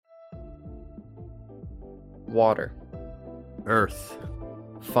Water. Earth.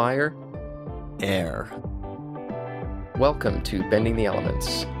 Fire. Air. Welcome to Bending the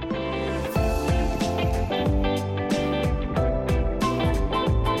Elements.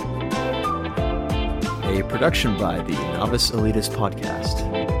 A production by the Novice Elitist Podcast.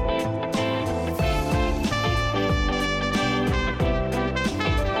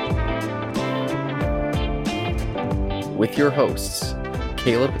 With your hosts,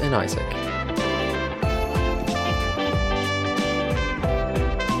 Caleb and Isaac.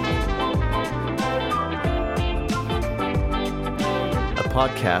 A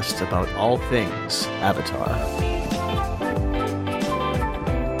podcast about all things Avatar.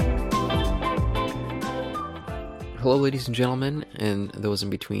 Hello, ladies and gentlemen, and those in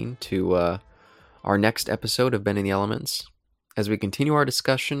between, to our next episode of Bending the Elements. As we continue our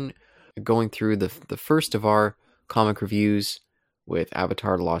discussion, going through the first of our comic reviews with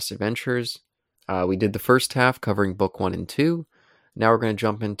Avatar: The Lost Adventures. We did the first half covering book 1 and 2. Now we're going to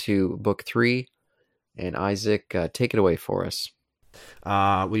jump into book 3, and Isaac, take it away for us.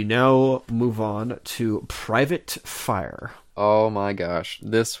 We now move on to Private Fire. Oh my gosh,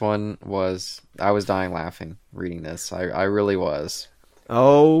 this one was... I was dying laughing reading this. I really was.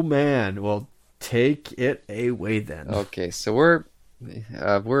 Oh man, well, take it away then. Okay, so we're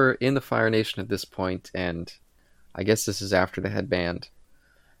in the Fire Nation at this point, and I guess this is after the headband.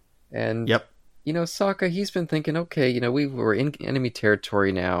 And, Yep. you know, Sokka, he's been thinking, okay, you know, we were in enemy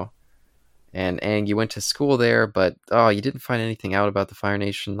territory now, and Aang, you went to school there, but, you didn't find anything out about the Fire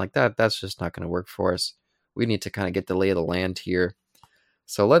Nation. Like, that's just not going to work for us. We need to kind of get the lay of the land here.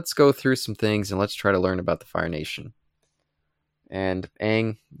 So let's go through some things, and let's try to learn about the Fire Nation. And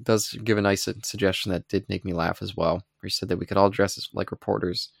Aang does give a nice suggestion that did make me laugh as well, where he said that we could all dress as like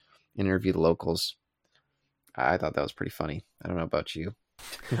reporters and interview the locals. I thought that was pretty funny. I don't know about you.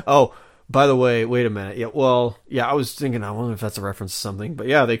 Oh, by the way, wait a minute. Yeah, well, yeah, I was thinking, I wonder if that's a reference to something, but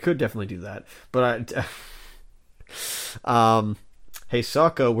yeah, they could definitely do that. But hey,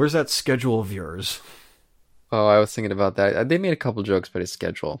 Sokka, where's that schedule of yours? Oh, I was thinking about that. They made a couple jokes about his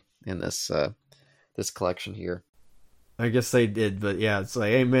schedule in this collection here. I guess they did, but yeah, it's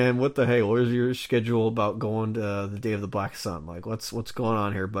like, hey man, what the hell? Where's your schedule about going to the Day of the Black Sun? Like, what's going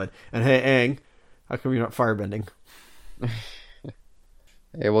on here, bud? And hey, Aang, how come you're not firebending?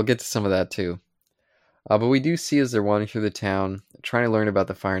 Hey, we'll get to some of that too. But we do see as they're wandering through the town, trying to learn about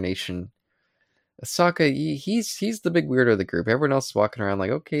the Fire Nation. Sokka, he's the big weirdo of the group. Everyone else is walking around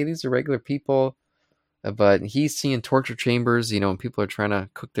like, okay, these are regular people. But he's seeing torture chambers, you know, when people are trying to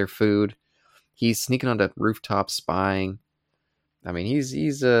cook their food. He's sneaking onto rooftops, spying. I mean,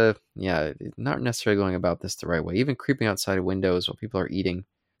 he's not necessarily going about this the right way. Even creeping outside of windows while people are eating,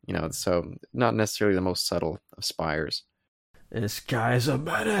 you know, so not necessarily the most subtle of spies. This guy's a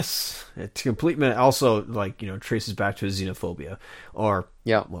menace. It's a complete menace. Also, like, you know, traces back to his xenophobia, or I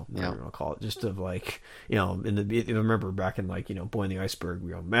don't know what to call it. Just of like, you know, I remember back in like, you know, Boy in the Iceberg,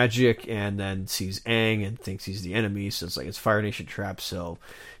 you know, magic, and then sees Aang and thinks he's the enemy. So it's like it's Fire Nation trap. So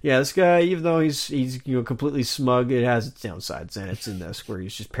yeah, this guy, even though he's you know completely smug, it has its downsides, and it's in this where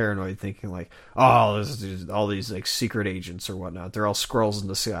he's just paranoid, thinking like, oh, this is all these like secret agents or whatnot. They're all Skrulls in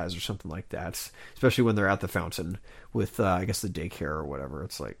disguise or something like that. Especially when they're at the fountain with I guess the daycare or whatever.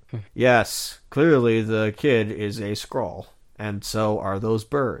 It's like, yes, clearly the kid is a Skrull, and so are those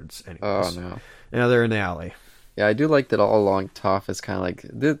birds. Anyways, Oh no. Now they're in the alley. Yeah, I do like that all along Toph is kind of like,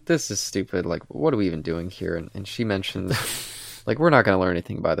 this is stupid, like, what are we even doing here? And she mentions, like, we're not going to learn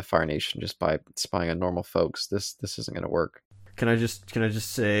anything by the Fire Nation just by spying on normal folks. This isn't going to work. Can I just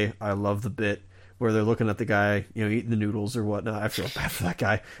say I love the bit where they're looking at the guy, you know, eating the noodles or whatnot. I feel bad for that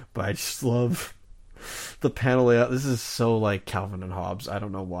guy, but I just love the panel layout. This is so like Calvin and Hobbes. I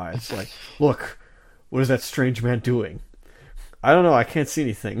don't know why. It's like, look, what is that strange man doing? I don't know. I can't see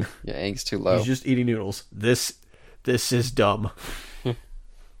anything. Yeah, Aang's too low. He's just eating noodles. This is dumb.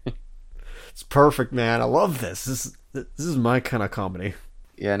 It's perfect, man. I love this. This is my kind of comedy.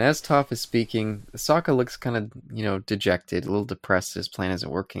 Yeah, and as Toph is speaking, Sokka looks kind of, you know, dejected, a little depressed. His plan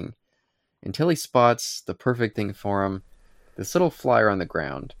isn't working. Until he spots the perfect thing for him, this little flyer on the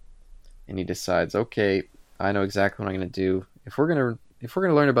ground. And he decides, okay, I know exactly what I'm going to do. If we're going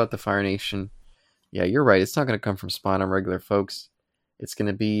to learn about the Fire Nation, yeah, you're right. It's not going to come from spawning on regular folks. It's going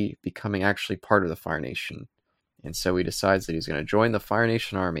to be becoming actually part of the Fire Nation. And so he decides that he's going to join the Fire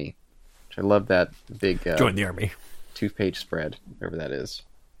Nation army. Which I love that big... join the army. 2-page spread, whatever that is.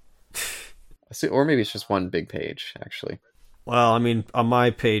 Or maybe it's just one big page, actually. Well, I mean, on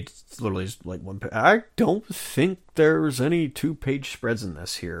my page, it's literally just like one page. I don't think there's any 2-page spreads in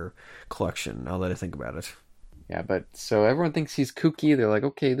this here collection, now that I think about it. Yeah, but so everyone thinks he's kooky. They're like,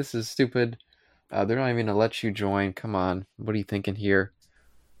 okay, this is stupid. They're not even gonna let you join. Come on, what are you thinking here?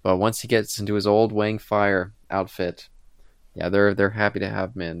 But once he gets into his old Wang Fire outfit, yeah, they're happy to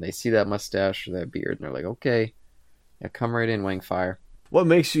have him in. They see that mustache or that beard, and they're like, okay, yeah, come right in, Wang Fire. What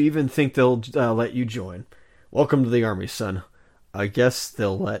makes you even think they'll let you join? Welcome to the army, son. I guess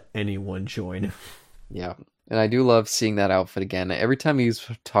they'll let anyone join. Yeah, and I do love seeing that outfit again. Every time he was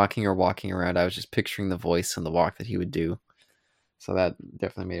talking or walking around, I was just picturing the voice and the walk that he would do. So that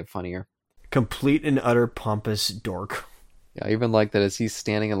definitely made it funnier. Complete and utter pompous dork. Yeah, I even like that as he's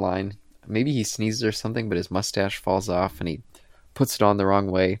standing in line, maybe he sneezes or something, but his mustache falls off and he puts it on the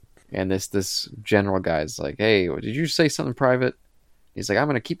wrong way. And this general guy's like, hey, did you say something private? He's like, I'm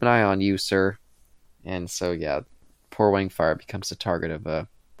going to keep an eye on you, sir. And so, yeah, poor Wang Fire becomes the target of a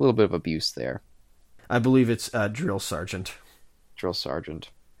little bit of abuse there. I believe it's Drill Sergeant. Drill Sergeant.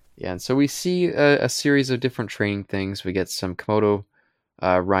 Yeah, and so we see a series of different training things. We get some Komodo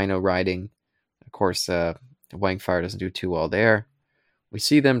rhino riding. Of course, Wang Fire doesn't do too well there. We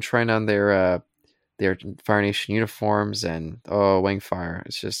see them trying on their Fire Nation uniforms, and Wang Fire,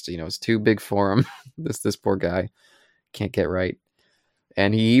 it's just, it's too big for him. this poor guy can't get right.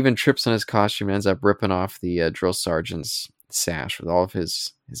 And he even trips on his costume and ends up ripping off the drill sergeant's sash with all of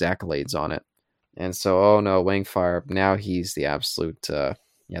his accolades on it. And so, oh no, Wang Fire, now he's the absolute, the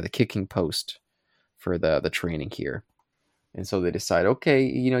kicking post for the training here. And so they decide, okay,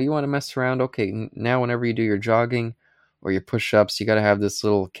 you want to mess around? Okay, now whenever you do your jogging or your push-ups, you got to have this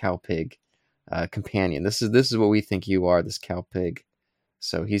little cow pig companion. This is what we think you are, this cow pig.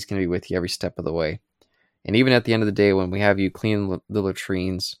 So he's going to be with you every step of the way. And even at the end of the day, when we have you clean the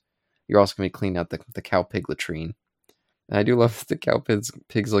latrines, you're also going to be cleaning out the cow pig latrine. And I do love that the cow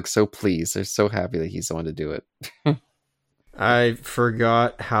pigs look so pleased. They're so happy that he's the one to do it. I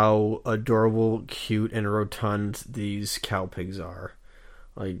forgot how adorable, cute, and rotund these cow pigs are.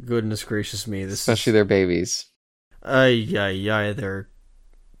 Like, goodness gracious me. Especially their babies. They're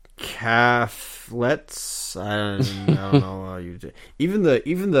calflets. I don't know how you do. Even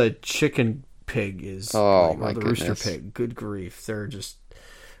the chicken pig is my the goodness. rooster pig. Good grief, they're just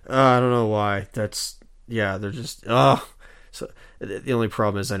I don't know why. They're just So the only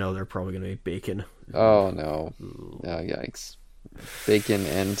problem is I know they're probably going to be bacon. Oh no! Oh, yikes! Bacon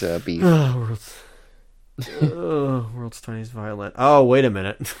and beef. World's tiniest violin. Oh, wait a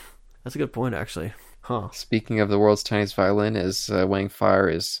minute. That's a good point, actually. Huh. Speaking of the world's tiniest violin, as Wang Fire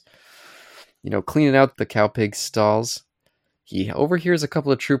is, cleaning out the cow pig stalls, he overhears a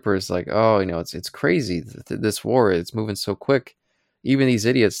couple of troopers like, "Oh, it's crazy. This war, it's moving so quick. Even these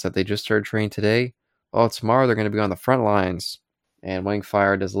idiots that they just started training today, tomorrow they're going to be on the front lines." And Wang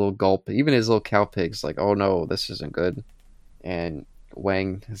Fire does a little gulp. Even his little cow pig's like, "Oh no, this isn't good." And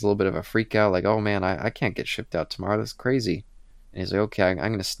Wang has a little bit of a freak out, like, "Oh man, I can't get shipped out tomorrow. That's crazy." And he's like, "Okay, I'm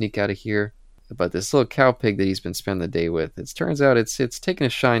going to sneak out of here." But this little cow pig that he's been spending the day with, it turns out it's taken a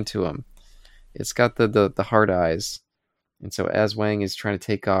shine to him. It's got the hard eyes. And so as Wang is trying to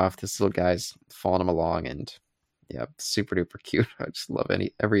take off, this little guy's following him along, and yeah, super duper cute. I just love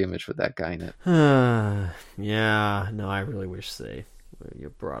every image with that guy in it. Yeah, no, I really wish you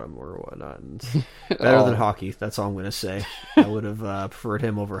brought him or whatnot. And better than hockey. That's all I'm going to say. I would have preferred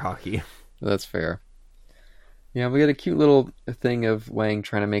him over hockey. That's fair. Yeah, we got a cute little thing of Wang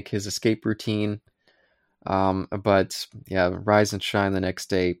trying to make his escape routine. But yeah, rise and shine the next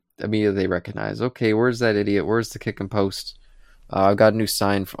day. Immediately they recognize, okay, where's that idiot? Where's the kicking post? I've got a new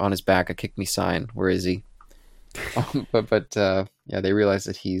sign on his back, a kick me sign. Where is he? But they realize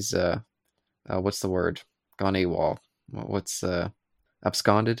that he's what's the word? Gone AWOL. What's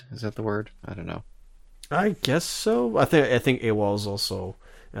absconded? Is that the word? I don't know. I guess so. I think AWOL is also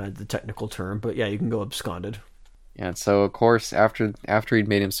the technical term, but yeah, you can go absconded. Yeah, and so of course after he'd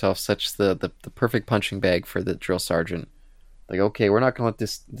made himself such the perfect punching bag for the drill sergeant, like, okay, we're not gonna let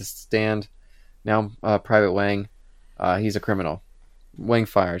this stand. Now Private Wang, he's a criminal. Wang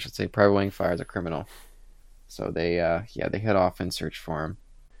Fire, I should say. Private Wang Fire is a criminal. So they head off and search for him.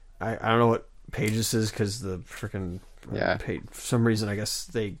 I don't know what page this is because the freaking page, for some reason I guess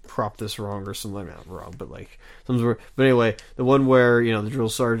they propped this wrong or something. Not wrong, but like but anyway, the one where the drill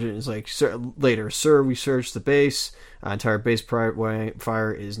sergeant is like, sir, we searched the base. Entire base Private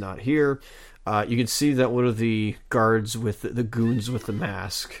Fire is not here. You can see that one of the guards with the goons with the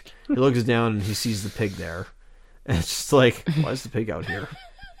mask, he looks down and he sees the pig there. And it's just like, why is the pig out here?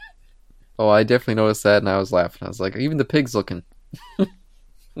 Oh, I definitely noticed that, and I was laughing. I was like, even the pig's looking.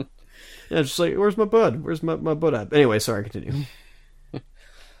 Yeah, just like, where's my bud? Where's my bud at? Anyway, sorry, continue. I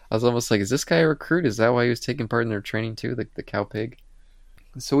was almost like, is this guy a recruit? Is that why he was taking part in their training too, the cow pig?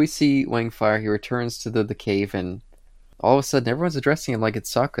 So we see Wang Fire. He returns to the cave, and all of a sudden everyone's addressing him like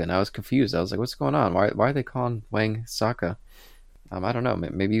it's Sokka, and I was confused. I was like, what's going on? Why are they calling Wang Sokka? I don't know.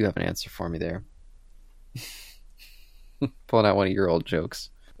 Maybe you have an answer for me there. Pulling out one of your old jokes.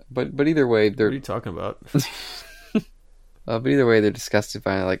 But either way, they're... What are you talking about? But either way, they're disgusted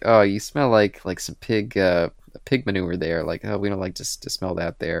by it. Like, oh, you smell like some pig manure there. Like, oh, we don't like to smell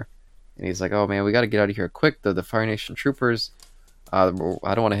that there. And he's like, oh man, we got to get out of here quick. The Fire Nation troopers. I don't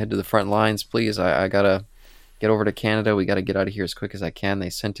want to head to the front lines, please. I gotta get over to Canada. We got to get out of here as quick as I can. They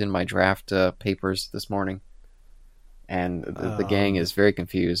sent in my draft papers this morning. And the gang is very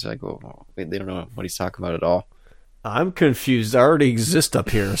confused. Like, well, they don't know what he's talking about at all. I'm confused. I already exist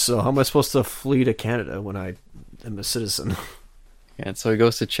up here, so how am I supposed to flee to Canada when I am a citizen? And so he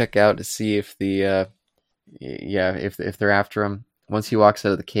goes to check out to see if if they're after him. Once he walks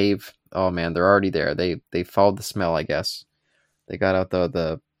out of the cave, oh man, they're already there. They followed the smell, I guess. They got out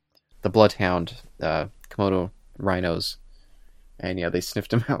the bloodhound Komodo rhinos, and yeah, they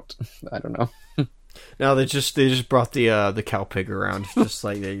sniffed him out. I don't know. No, they just brought the cow pig around, just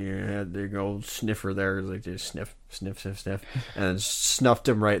like they had their old sniffer there, like they just sniff, and snuffed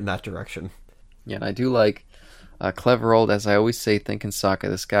him right in that direction. Yeah, and I do like clever old, as I always say, thinking Sokka.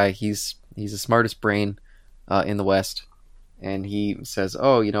 This guy, he's the smartest brain in the West, and he says,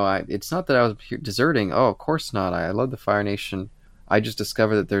 "Oh, it's not that I was deserting. Oh, of course not. I love the Fire Nation. I just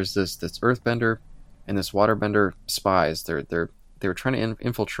discovered that there's this Earthbender and this Waterbender spies. They were trying to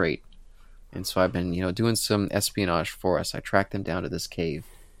infiltrate." And so I've been, doing some espionage for us. I tracked them down to this cave.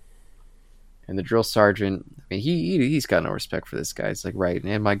 And the drill sergeant, I mean, he's got no respect for this guy. It's like, right,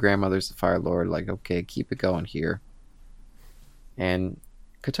 and my grandmother's the Fire Lord. Like, okay, keep it going here. And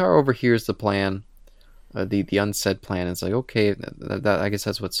Katara overhears the plan, the unsaid plan. It's like, okay, I guess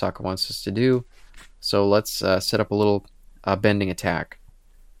that's what Sokka wants us to do. So let's set up a little bending attack,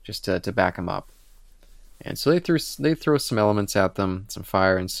 just to back him up. And so they throw some elements at them, some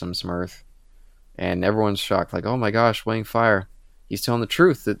fire and some earth. And everyone's shocked, like, oh my gosh, Wang Fire. He's telling the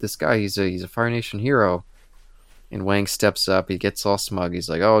truth that this guy, he's a Fire Nation hero. And Wang steps up, he gets all smug. He's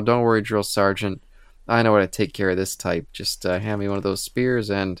like, oh, don't worry, Drill Sergeant. I know how to take care of this type. Just hand me one of those spears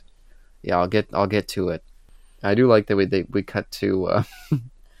and yeah, I'll get to it. I do like that we cut to,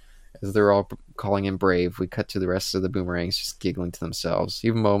 as they're all calling him brave, we cut to the rest of the boomerangs just giggling to themselves.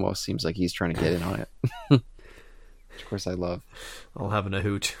 Even Momo seems like he's trying to get in on it. Which, of course, I love. All having a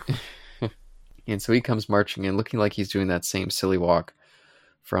hoot. And so he comes marching in, looking like he's doing that same silly walk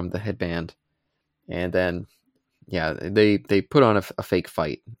from the headband. And then, yeah, they put on a fake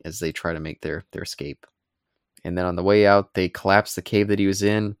fight as they try to make their escape. And then on the way out, they collapse the cave that he was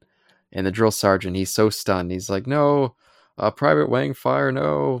in. And the drill sergeant, he's so stunned. He's like, no, Private Wang Fire,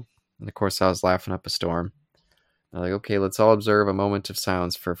 no. And of course, I was laughing up a storm. I'm like, okay, let's all observe a moment of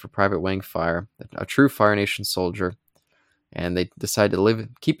silence for Private Wang Fire, a true Fire Nation soldier. And they decide to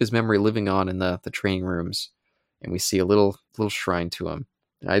keep his memory living on in the training rooms. And we see a little shrine to him.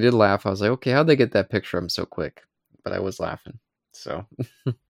 And I did laugh. I was like, okay, how'd they get that picture of him so quick? But I was laughing. So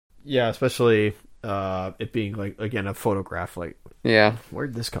yeah, especially it being like, again, a photograph. Like, yeah,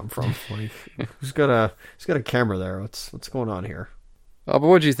 where'd this come from? Like, who's got a camera there? What's going on here? Oh, but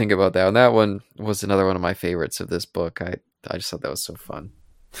what did you think about that? And that one was another one of my favorites of this book. I just thought that was so fun.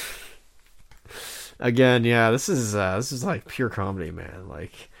 Again, yeah, this is like pure comedy, man.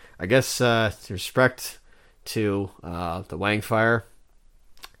 Like, I guess respect to the Wang Fire,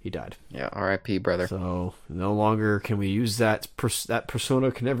 he died. Yeah, R.I.P. brother. So no longer can we use that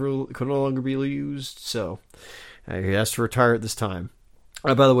persona can no longer be used. So he has to retire at this time.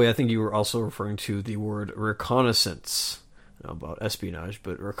 By the way, I think you were also referring to the word reconnaissance. About espionage,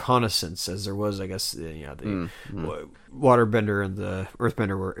 but reconnaissance, as there was, I guess, the Waterbender and the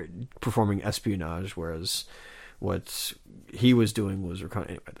Earthbender were performing espionage, whereas what he was doing was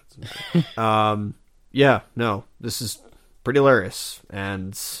reconnaissance. Anyway, yeah, no, this is pretty hilarious,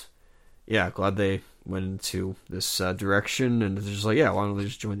 and yeah, glad they went into this direction, and it's just like, yeah, why don't they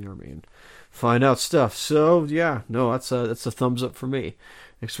just join the army and find out stuff? So yeah, no, that's a thumbs up for me.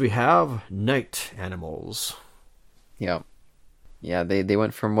 Next we have Night Animals. Yeah. Yeah, they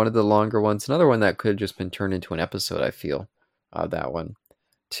went from one of the longer ones, another one that could have just been turned into an episode, I feel, that one,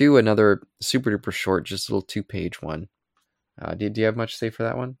 to another super duper short, just a little 2-page one. Do you have much to say for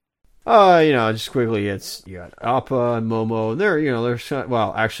that one? Just quickly, you got Appa and Momo, and they're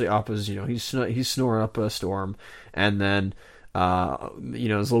well, actually, Appa's, he's snoring up a storm, and then,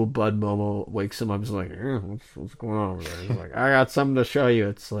 his little bud Momo wakes him up, he's like, what's going on over there? He's like, I got something to show you.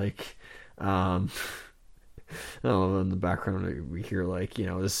 It's like, in the background we hear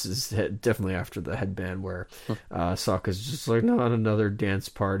this is definitely after the headband where Sokka's just like, not another dance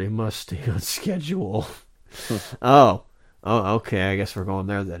party, must stay on schedule. Oh, Oh, okay. I guess we're going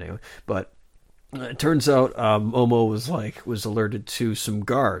there then anyway. But it turns out Momo was alerted to some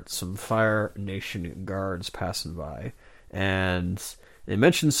guards, some Fire Nation guards passing by, and they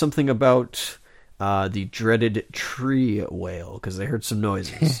mentioned something about the dreaded tree whale because they heard some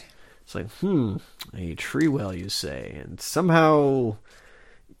noises. It's like, a tree whale, you say, and somehow,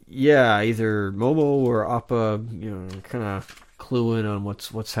 yeah, either Momo or Appa, kind of clue in on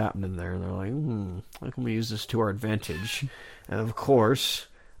what's happening there, and they're like, how can we use this to our advantage? And of course,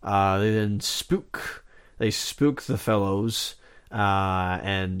 they then spook the fellows,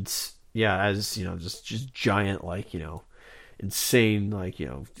 and yeah, as just giant, like, insane, like,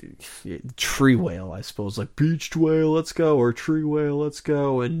 tree whale, I suppose, like beached whale, let's go, or tree whale, let's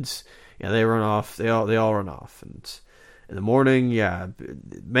go, and yeah, they run off. They all run off, and in the morning, yeah,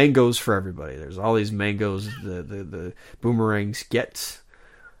 mangoes for everybody. There's all these mangoes the boomerangs get.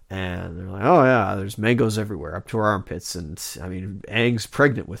 And they're like, oh yeah, there's mangoes everywhere, up to our armpits, and I mean, Aang's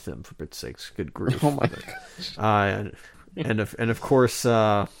pregnant with them, for bit's sakes, good grief. Oh my gosh. And of course,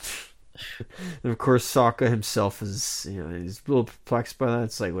 Sokka himself is, he's a little perplexed by that.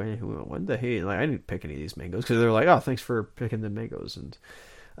 It's like, wait, when the hey, like, I didn't pick any of these mangoes, because they're like, oh, thanks for picking the mangoes, and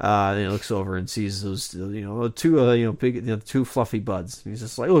then he looks over and sees those, two, big, two fluffy buds. And he's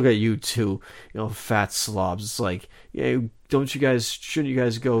just like, look at you two, fat slobs. It's like, yeah, shouldn't you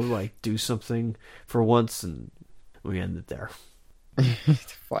guys go, like, do something for once? And we end it there.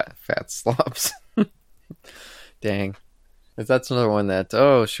 Fat slobs. Dang. That's another one that,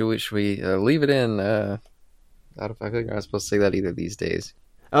 should we leave it in? I think you're not supposed to say that either these days.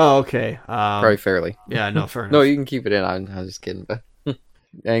 Oh, okay. Probably fairly. Yeah, no, fair enough. No, you can keep it in. I was just kidding, but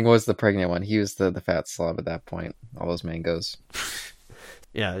Aang was the pregnant one. He was the fat slob at that point. All those mangoes.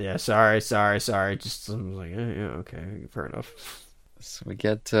 Yeah. Sorry. Just I was like, yeah, okay, fair enough. So we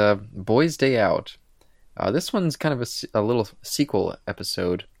get Boys Day Out. This one's kind of a little sequel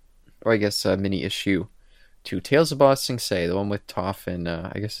episode, or I guess a mini issue to Tales of Ba Sing Se, the one with Toph and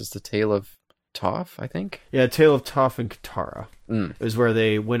I guess it's the Tale of Toph, I think. Yeah, Tale of Toph and Katara. It was where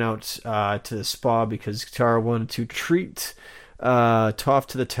they went out to the spa because Katara wanted to treat Toph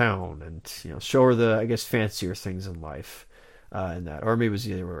to the town and show her the, I guess, fancier things in life, and that, or maybe it was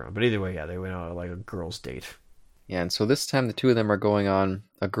the other way around. But either way, yeah, they went on like a girls' date. Yeah, and so this time the two of them are going on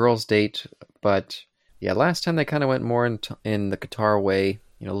a girls' date, but yeah, last time they kind of went more in the Katara way,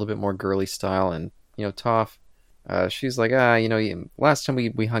 a little bit more girly style, and Toph, she's like, last time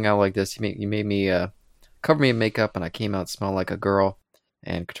we hung out like this, you made me cover me in makeup, and I came out smelling like a girl,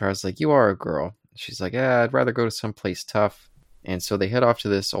 and Katara's like, you are a girl. She's like, yeah, I'd rather go to someplace tough. And so they head off to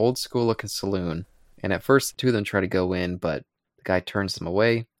this old school looking saloon. And at first, the two of them try to go in, but the guy turns them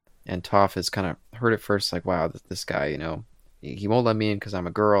away. And Toph is kind of hurt at first, like, wow, this guy, he won't let me in because I'm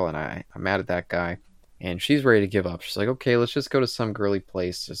a girl, and I'm mad at that guy. And she's ready to give up. She's like, okay, let's just go to some girly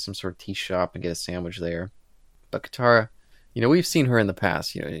place, some sort of tea shop, and get a sandwich there. But Katara, we've seen her in the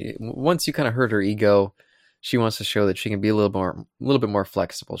past. Once you kind of hurt her ego, she wants to show that she can be a little bit more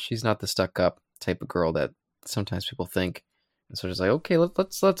flexible. She's not the stuck-up type of girl that sometimes people think. And so she's like, okay,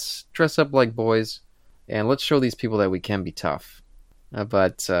 let's dress up like boys, and let's show these people that we can be tough.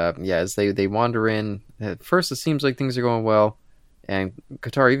 But as they wander in, at first it seems like things are going well, and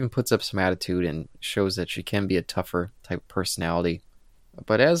Katara even puts up some attitude and shows that she can be a tougher type of personality.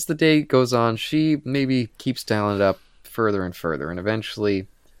 But as the day goes on, she maybe keeps dialing it up further and further, and eventually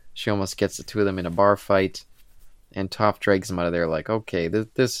she almost gets the two of them in a bar fight, and Toph drags them out of there like, okay,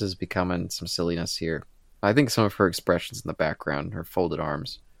 this is becoming some silliness here. I think some of her expressions in the background, her folded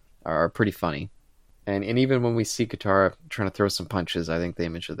arms, are pretty funny. And even when we see Katara trying to throw some punches, I think the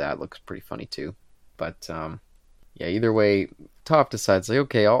image of that looks pretty funny too. But either way, Toph decides, like,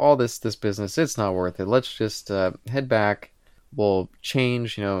 okay, all this business, it's not worth it. Let's just head back. We'll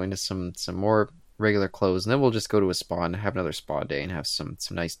change, into some more regular clothes, and then we'll just go to a spa and have another spa day and have some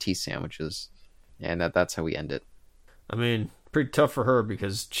nice tea sandwiches. And that's how we end it. I mean, pretty tough for her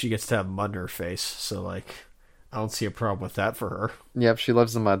because she gets to have mud in her face. So, like, I don't see a problem with that for her. Yep, she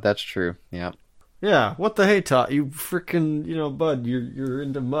loves the mud. That's true. Yeah. Yeah. What the hey, Tot? You freaking, bud. You're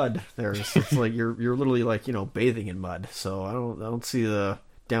into mud. There, it's like you're literally like bathing in mud. So I don't see the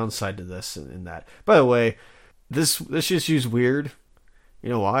downside to this in that. By the way, this issue's weird. You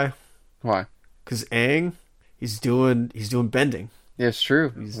know why? Why? Because Aang, he's doing bending. Yeah, it's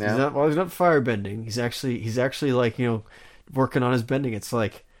true. He's not fire bending. He's actually like working on his bending. It's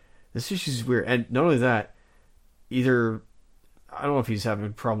like this issue's weird, and not only that, either I don't know if he's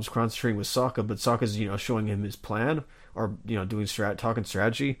having problems concentrating with Sokka, but Sokka's showing him his plan or doing talking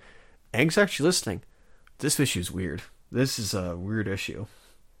strategy. Aang's actually listening. This issue's weird. This is a weird issue.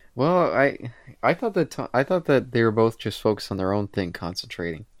 Well, I thought that they were both just focused on their own thing,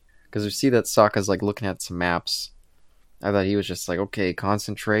 concentrating. Because you see that Sokka's like looking at some maps. I thought he was just like, okay,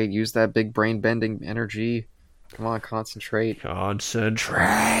 concentrate, use that big brain bending energy. Come on, concentrate.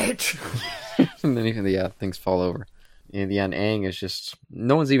 Concentrate. And then even things fall over. In the end, Aang is just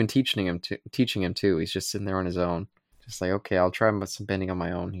no one's even teaching him to. He's just sitting there on his own, just like, okay, I'll try some bending on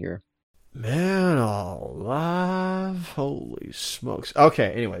my own here. Man alive. Holy smokes.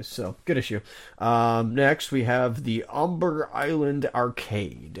 Okay, anyways, so good issue. Next we have the Umber Island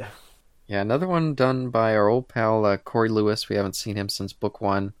Arcade. Yeah, another one done by our old pal Corey Lewis. We haven't seen him since book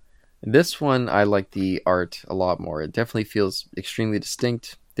 1. And this one, I like the art a lot more. It definitely feels extremely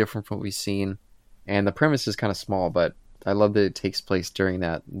distinct, different from what we've seen. And the premise is kind of small, but I love that it takes place during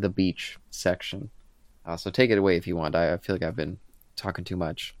the beach section. So take it away if you want. I feel like I've been talking too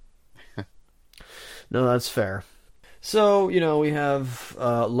much. No, that's fair. So, we have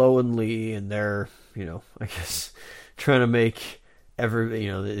Lo and Lee, and they're, I guess, trying to make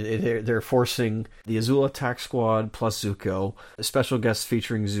they're forcing the Azula attack squad plus Zuko, a special guest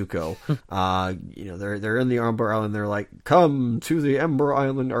featuring Zuko. They're in the Umber Island. They're like, come to the Umber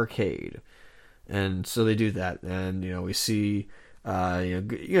Island Arcade. And so they do that. And, we see, some of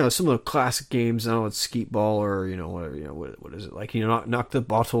the classic games. I don't know, it's skeet ball or, whatever, what is it like? Knock the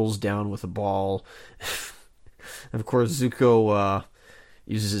bottles down with a ball. And of course, Zuko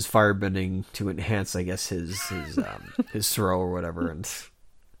uses his firebending to enhance, I guess, his throw or whatever. And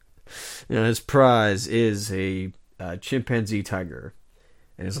his prize is a chimpanzee tiger.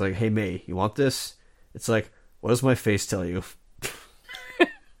 And it's like, hey, May, you want this? It's like, what does my face tell you?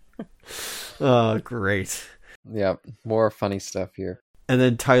 Oh, great. Yeah, more funny stuff here. And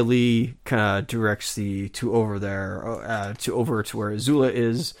then Ty Lee kind of directs to over to where Azula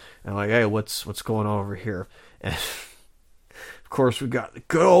is, and like, hey, what's going on over here? And of course, we got the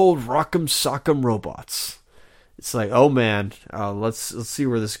good old Rock'em Sock'em robots. It's like, oh man, let's see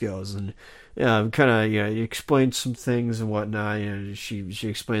where this goes. And kind of you explain some things and whatnot. She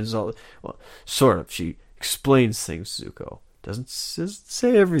explains sort of. She explains things to Zuko. Doesn't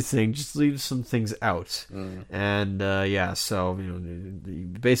say everything, just leaves some things out. And so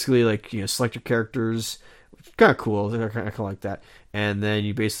basically select your characters, kind of cool. They're kind of like that, and then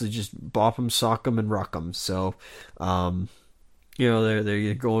you basically just bop them, sock them, and rock them. So,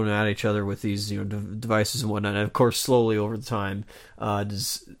 they're going at each other with these devices and whatnot. And of course, slowly over the time,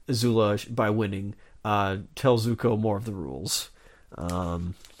 does Azula, by winning, tell Zuko more of the rules.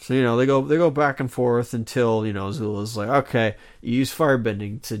 So they go back and forth until Azula's like, okay, you use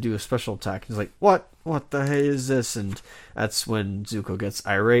firebending to do a special attack. He's like, what the hell is this? And that's when Zuko gets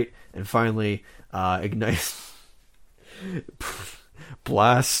irate and finally ignites,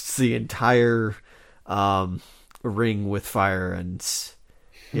 blasts the entire ring with fire and sets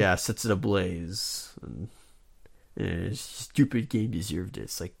it ablaze. And stupid game deserved it.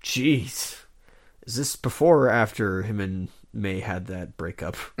 It's like, jeez, is this before or after him and May had that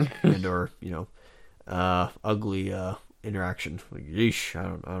breakup and or ugly interaction? Like, yeesh, I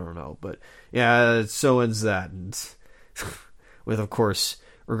don't know, but yeah, so ends that, and with, of course,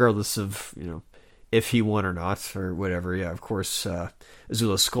 regardless of if he won or not or whatever, of course,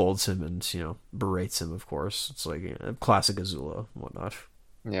 Azula scolds him and berates him. Of course, it's like classic Azula and whatnot.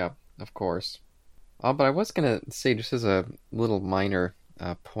 Yeah, of course. But I was gonna say, just as a little minor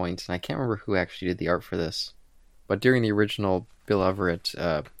point, and I can't remember who actually did the art for this. But during the original Bill Everett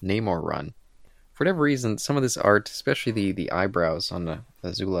Namor run, for whatever reason, some of this art, especially the eyebrows on the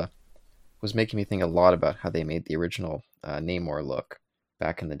Azula, was making me think a lot about how they made the original Namor look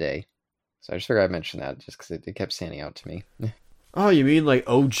back in the day. So I just figured I'd mention that just because it kept standing out to me. Oh, you mean like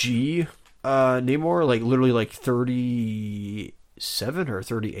OG Namor? Like literally like 37 or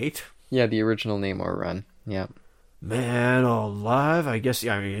 38? Yeah, the original Namor run. Yeah. Man alive, I guess.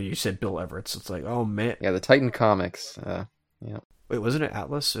 Yeah, I mean, you said Bill Everett, so it's like, oh man. Yeah, the Titan Comics. Yeah. Wait, wasn't it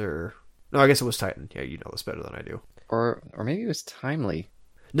Atlas or? No, I guess it was Titan. Yeah, you know this better than I do. Or maybe it was Timely.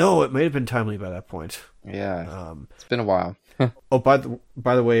 No, it may have been Timely by that point. Yeah. It's been a while. Oh,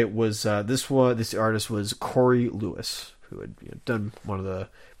 by the way, it was this artist was Corey Lewis, who had done one of the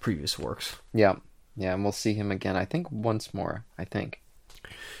previous works. Yeah, and we'll see him again. I think once more.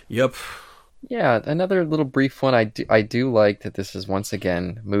 Yep. Yeah, another little brief one. I do like that this is once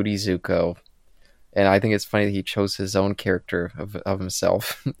again Moody Zuko, and I think it's funny that he chose his own character of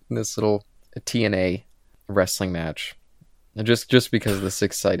himself in this little TNA wrestling match, and just because of the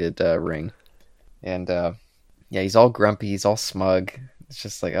six-sided ring, and he's all grumpy, he's all smug. It's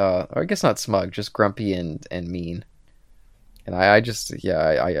just like or I guess not smug, just grumpy and mean. And I just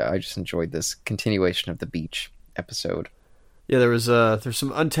enjoyed this continuation of the beach episode. Yeah, there's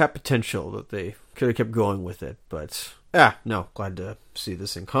some untapped potential that they could have kept going with it, but no, glad to see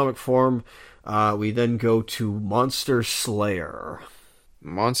this in comic form. We then go to Monster Slayer.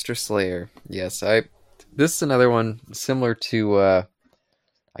 Monster Slayer. Yes, this is another one similar to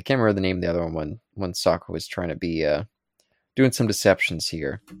I can't remember the name of the other one when Sokka was trying to be doing some deceptions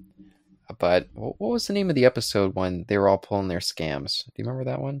here. But what was the name of the episode when they were all pulling their scams? Do you remember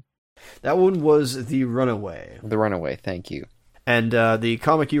that one? That one was The Runaway. The Runaway, thank you. And the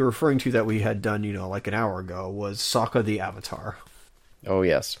comic you were referring to that we had done, like an hour ago, was Sokka the Avatar. Oh,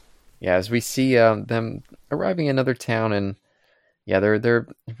 yes. Yeah, as we see them arriving in another town, and yeah, they're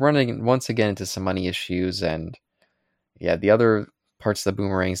running once again into some money issues, and yeah, the other parts of the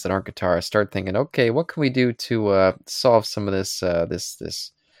boomerangs that aren't Katara start thinking, okay, what can we do to solve some of this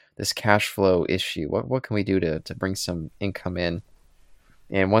this cash flow issue? What can we do to bring some income in?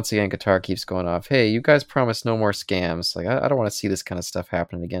 And once again, Katara keeps going off, hey, you guys promised no more scams. Like, I don't want to see this kind of stuff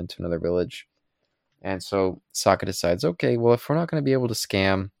happening again to another village. And so Sokka decides, okay, well, if we're not going to be able to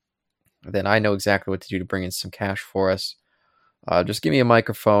scam, then I know exactly what to do to bring in some cash for us. Just give me a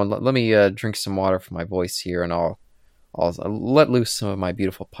microphone. Let me drink some water for my voice here, and I'll let loose some of my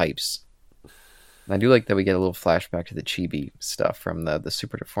beautiful pipes. And I do like that we get a little flashback to the chibi stuff from the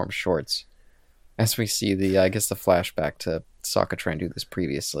Super Deformed shorts. As we see the flashback to Sokka trying to do this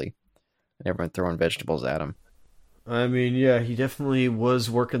previously. And everyone throwing vegetables at him. I mean, yeah, he definitely was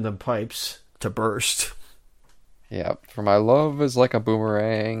working the pipes to burst. Yeah, for my love is like a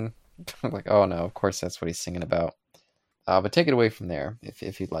boomerang. I'm like, oh no, of course that's what he's singing about. But take it away from there,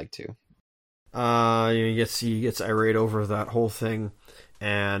 if you'd like to. He gets irate over that whole thing.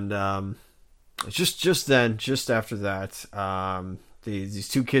 And just after that, these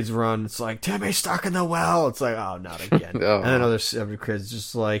two kids run. It's like, Timmy's stuck in the well. It's like, oh, not again. And then every kid's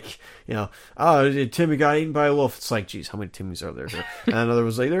just like, oh, Timmy got eaten by a wolf. It's like, geez, how many Timmys are there? And another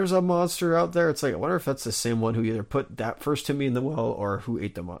was like, there's a monster out there. It's like, I wonder if that's the same one who either put that first Timmy in the well or who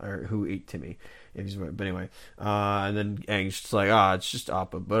ate Timmy. But anyway, and then Aang's just like, it's just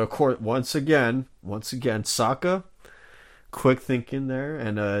Appa. But of course, once again, Sokka, quick thinking there,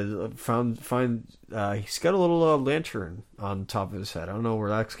 and he's got a little lantern on top of his head. I don't know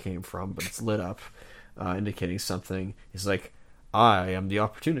where that came from, but it's lit up, indicating something. He's like, I am the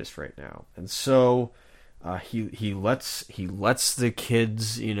opportunist right now, and so he lets the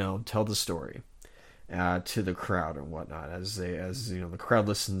kids tell the story to the crowd and whatnot as the crowd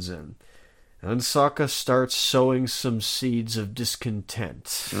listens in. And Sokka starts sowing some seeds of discontent.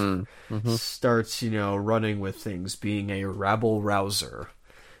 Mm-hmm. Starts, running with things, being a rabble rouser,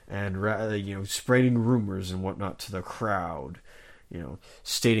 and spreading rumors and whatnot to the crowd.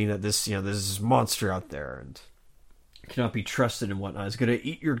 Stating that this is a monster out there and cannot be trusted and whatnot. Is going to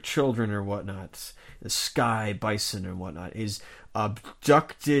eat your children or whatnot. The sky bison and whatnot is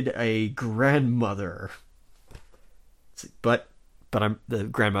abducted a grandmother. But I'm the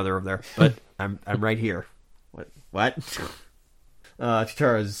grandmother over there. But I'm right here. What?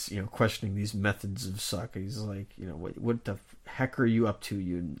 Katara's questioning these methods of Sokka. He's like, what the heck are you up to,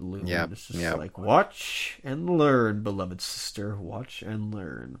 you loon? Yeah. It's just like, watch and learn, beloved sister. Watch and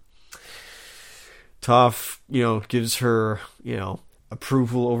learn. Toph, gives her,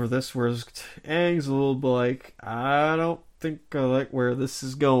 approval over this, whereas Aang's a little bit like, I don't think I like where this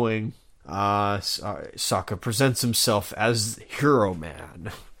is going. Sokka presents himself as Hero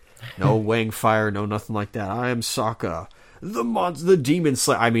Man. No Wang Fire, no nothing like that. I am Sokka, the Demon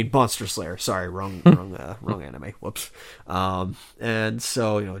Slayer. I mean Monster Slayer. Sorry, wrong anime. Whoops. And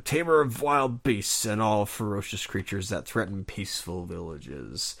so tamer of wild beasts and all ferocious creatures that threaten peaceful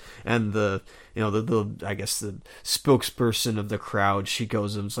villages. And the I guess the spokesperson of the crowd, she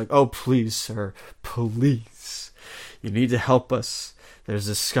goes and is like, oh please, sir, please, you need to help us. There's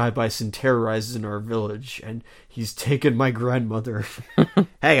this sky bison terrorizing our village, and he's taken my grandmother.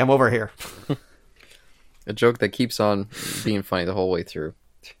 Hey, I'm over here. A joke that keeps on being funny the whole way through.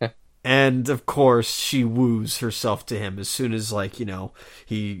 And, of course, she woos herself to him as soon as,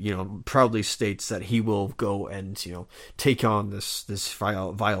 he, proudly states that he will go and, take on this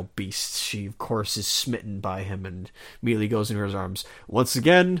vile beast. She, of course, is smitten by him and immediately goes into his arms. Once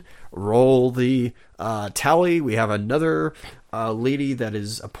again, roll the tally. We have another lady that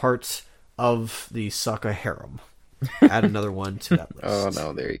is a part of the Sokka harem. Add another one to that list. Oh,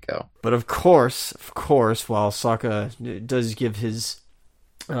 no, there you go. But, of course, while Sokka does give his...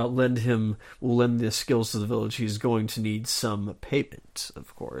 lend the skills to the village, he's going to need some payment,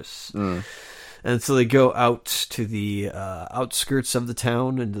 of course. And so they go out to the outskirts of the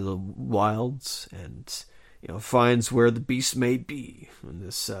town, into the wilds, and finds where the beast may be. And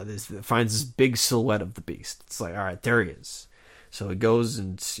this finds this big silhouette of the beast. It's like, all right, there he is. So he goes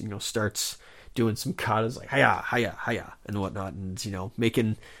and starts doing some katas like hiya, hiya, hiya, and whatnot, and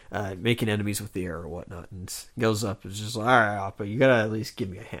making enemies with the air or whatnot, and goes up and is just like, all right, Appa, you gotta at least give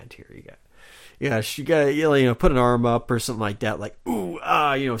me a hand here. You gotta put an arm up or something like that, like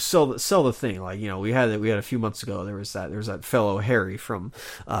sell the thing. Like we had a few months ago. There was that fellow Harry from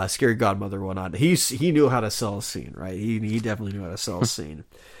Scary Godmother and whatnot. He knew how to sell a scene, right? He definitely knew how to sell a scene.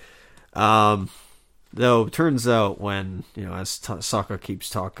 Though it turns out when as Sokka keeps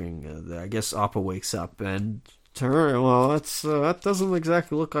talking, I guess Appa wakes up and that doesn't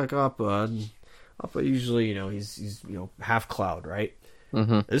exactly look like Appa. And Appa usually he's half cloud, right?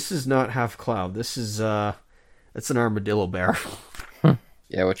 Mm-hmm. This is not half cloud. This is it's an armadillo bear.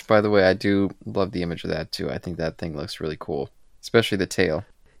 Yeah, which by the way, I do love the image of that too. I think that thing looks really cool, especially the tail.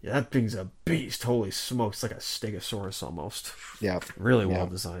 Yeah, that thing's a beast. Holy smokes, like a stegosaurus almost. Yeah, really well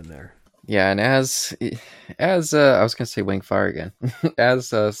designed there. Yeah, and as I was gonna say Wingfire again, as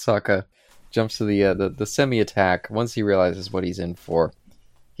Sokka jumps to the semi attack, once he realizes what he's in for,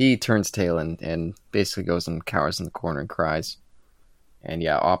 he turns tail and basically goes and cowers in the corner and cries. And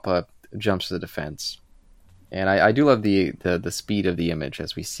yeah, Appa jumps to the defense. And I do love the speed of the image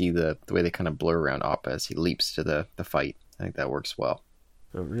as we see the way they kind of blur around Appa as he leaps to the fight. I think that works well.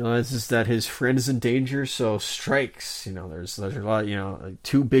 But realizes that his friend is in danger, so strikes. There's a lot, like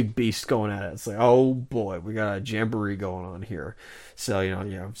two big beasts going at it. It's like, oh boy, we got a jamboree going on here. So,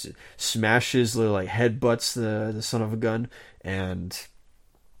 smashes, like headbutts the son of a gun, and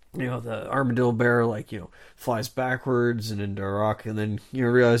the armadillo bear flies backwards and into a rock, and then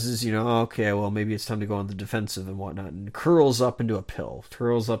realizes okay, well maybe it's time to go on the defensive and whatnot, and curls up into a pill,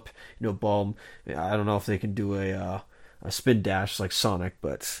 ball. I don't know if they can do a spin dash like Sonic,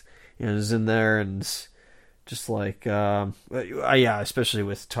 but is in there and just like especially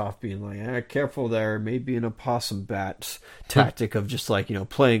with Toph being like careful there, maybe an opossum bat tactic of just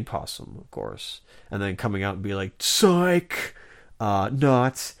playing possum, of course, and then coming out and be like psych,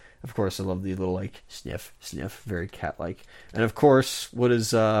 not. Of course, I love the little sniff, sniff, very cat-like. And of course, what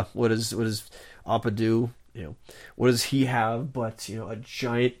does Appa do? What does he have but a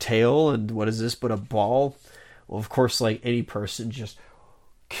giant tail? And what is this but a ball? Well, of course, like any person, just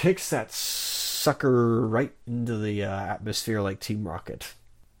kicks that sucker right into the atmosphere like Team Rocket.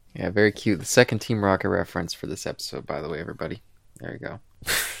 Yeah, very cute. The second Team Rocket reference for this episode, by the way, everybody. There you go.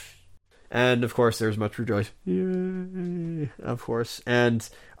 And, of course, there's much rejoice. Yay! Of course. And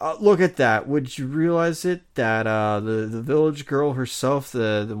look at that. Would you realize it? That the village girl herself,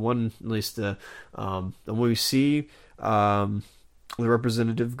 the one, at least the one we see, the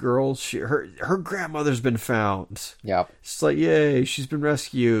representative girl, her grandmother's been found. Yeah. It's like, yay, she's been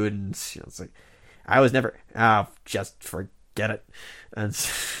rescued. And it's like, I was never... just forget it. And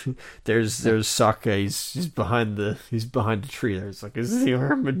there's Sokka. He's behind the tree. There's like, is the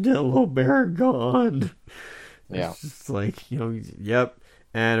armadillo bear gone? Yeah, it's like yep.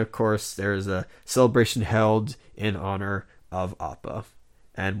 And of course, there's a celebration held in honor of Appa.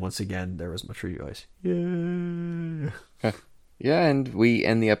 And once again, there was much rejoice. Yeah. Yeah, and we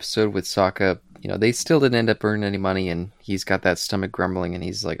end the episode with Sokka. They still didn't end up earning any money, and he's got that stomach grumbling, and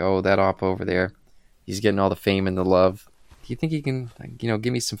he's like, "Oh, that Appa over there, he's getting all the fame and the love. Do you think he can,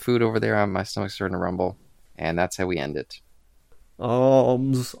 give me some food over there? My stomach's starting to rumble." And that's how we end it.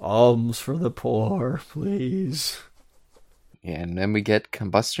 Alms for the poor, please. And then we get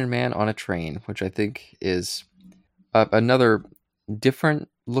Combustion Man on a train, which I think is another different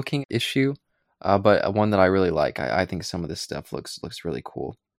looking issue, but one that I really like. I think some of this stuff looks really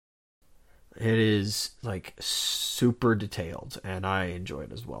cool. It is super detailed, and I enjoy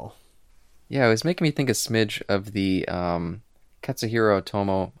it as well. Yeah, it was making me think a smidge of the Katsuhiro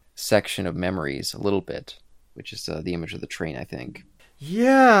Otomo section of Memories a little bit, which is the image of the train, I think.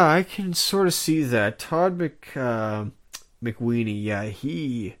 Yeah, I can sort of see that. Todd McWeeny,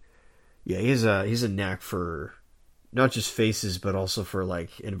 he's a knack for not just faces but also for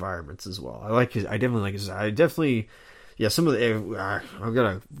environments as well. I definitely like his. Some of the I've got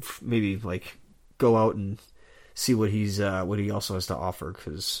to maybe go out and see what he also has to offer,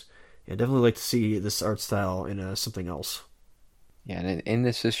 because I definitely like to see this art style in something else. Yeah, and in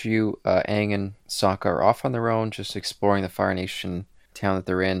this issue, Aang and Sokka are off on their own, just exploring the Fire Nation town that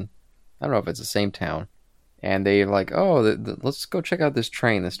they're in. I don't know if it's the same town. And they're like, let's go check out this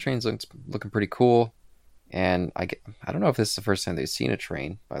train. This train's looking pretty cool. And I don't know if this is the first time they've seen a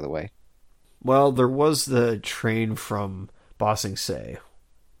train, by the way. Well, there was the train from Ba Sing Se.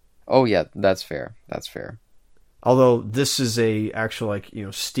 Oh, yeah, that's fair. That's fair. Although this is a actual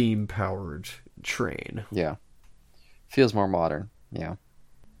steam-powered train. Yeah. Feels more modern. Yeah.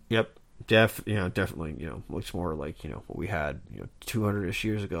 Yep. Definitely, looks more like, what we had, 200-ish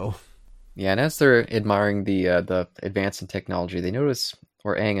years ago. Yeah, and as they're admiring the advance in technology, they notice,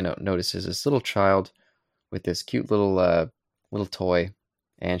 or Aang notices, this little child with this cute little toy,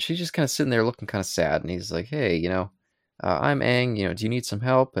 and she's just kind of sitting there looking kind of sad. And he's like, "Hey, I'm Aang. Do you need some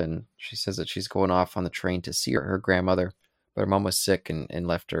help?" And she says that she's going off on the train to see her grandmother, but her mom was sick and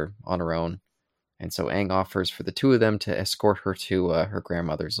left her on her own. And so Aang offers for the two of them to escort her to her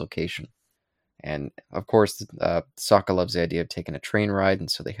grandmother's location. And of course, Sokka loves the idea of taking a train ride,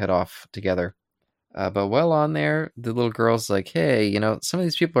 and so they head off together. But while on there, the little girl's like, "Hey, some of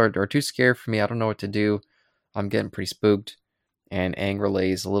these people are too scared for me. I don't know what to do. I'm getting pretty spooked." And Aang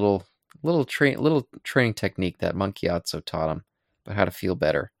relays a little training technique that Monkey Otso taught him about how to feel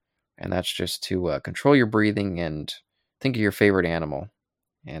better, and that's just to control your breathing and think of your favorite animal.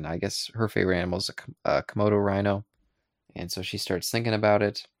 And I guess her favorite animal is a Komodo rhino, and so she starts thinking about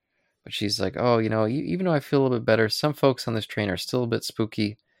it. But she's like, "Oh, even though I feel a little bit better, some folks on this train are still a bit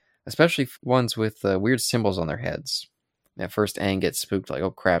spooky, especially ones with weird symbols on their heads." At first, Aang gets spooked, like, "Oh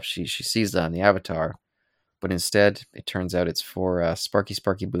crap!" She sees that on the Avatar, but instead, it turns out it's for Sparky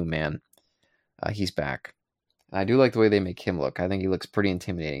Sparky Boom Man. He's back. I do like the way they make him look. I think he looks pretty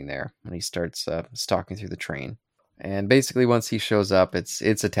intimidating there when he starts stalking through the train. And basically, once he shows up, it's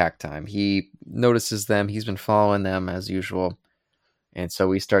attack time. He notices them. He's been following them as usual. And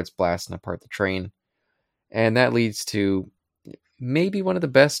so he starts blasting apart the train. And that leads to maybe one of the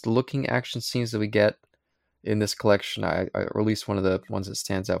best looking action scenes that we get in this collection, or at least one of the ones that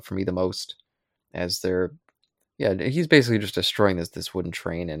stands out for me the most. As he's basically just destroying this wooden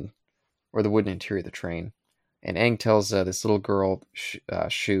train, or the wooden interior of the train. And Aang tells this little girl,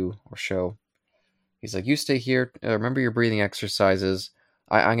 Shu, or Sho, he's like, "You stay here, remember your breathing exercises.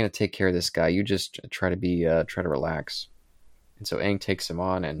 I'm going to take care of this guy. You just try to relax." And so Aang takes him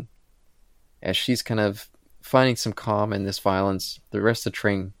on, and as she's kind of finding some calm in this violence, the rest of the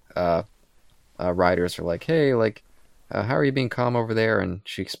train riders are like, "Hey, how are you being calm over there?" And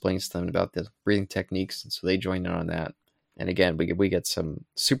she explains to them about the breathing techniques, and so they join in on that. And again, we get some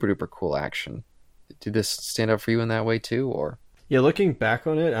super duper cool action. Did this stand out for you in that way too, or? Yeah, looking back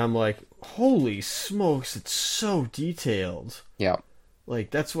on it, I'm like, holy smokes, it's so detailed. Yeah.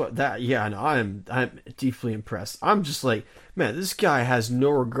 Like no, I'm deeply impressed. I'm just like, man, this guy has no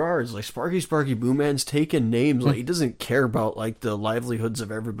regards. Like Sparky Boom Man's taking names. Like he doesn't care about like the livelihoods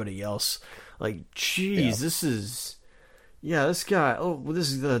of everybody else. Like, geez, this is, this guy. Oh,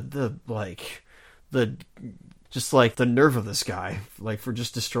 this is the just like the nerve of this guy. Like for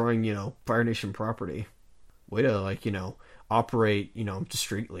just destroying Fire Nation property. Way to operate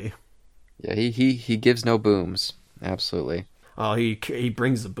discreetly. Yeah, he gives no booms. Absolutely. Oh, he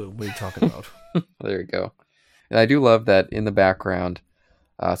brings the boom. What are you talking about? There you go. And I do love that in the background,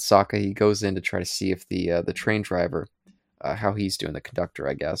 Sokka, he goes in to try to see if the train driver, how he's doing, the conductor,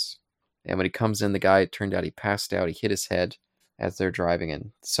 I guess. And when he comes in, the guy, it turned out he passed out. He hit his head as they're driving,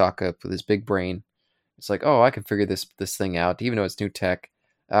 and Sokka, with his big brain, it's like, "Oh, I can figure this thing out, even though it's new tech.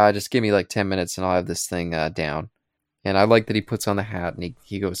 Just give me like 10 minutes and I'll have this thing down." And I like that he puts on the hat and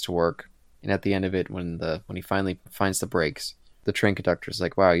he goes to work. And at the end of it, when he finally finds the brakes, the train conductor's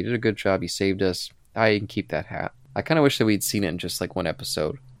like, "Wow, you did a good job. You saved us. I can keep that hat." I kind of wish that we'd seen it in just like one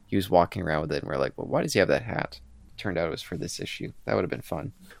episode. He was walking around with it, and we're like, "Well, why does he have that hat?" Turned out it was for this issue. That would have been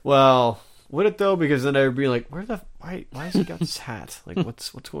fun. Well, would it though? Because then I would be like, why has he got this hat? Like, what's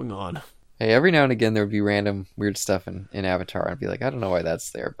going on? Hey, every now and again there would be random weird stuff in Avatar. I'd be like, I don't know why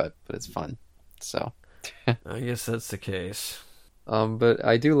that's there, but it's fun. So I guess that's the case. But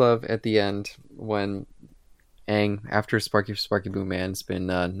I do love at the end when Aang, after Sparky Boom Man's been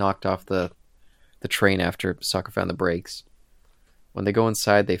knocked off the train after Sokka found the brakes. When they go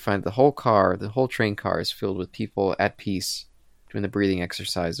inside, they find the whole train car is filled with people at peace doing the breathing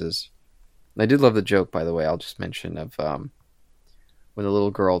exercises. And I did love the joke, by the way, I'll just mention, of when the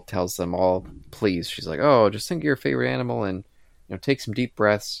little girl tells them all, "Please," she's like, "Oh, just think of your favorite animal and take some deep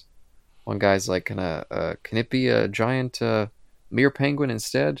breaths." One guy's like, "Can it be a giant mere penguin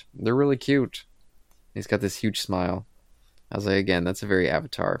instead? They're really cute." He's got this huge smile. I was like, again, that's a very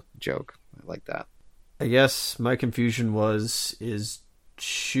Avatar joke. I like that. I guess my confusion is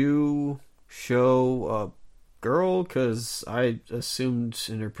Shu Show a girl? Because I assumed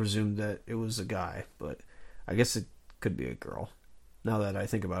or presumed that it was a guy, but I guess it could be a girl. Now that I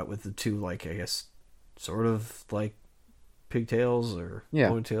think about it, with the two, like, I guess, sort of like pigtails or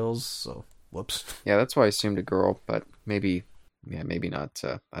ponytails. So, whoops. Yeah, that's why I assumed a girl, but maybe not.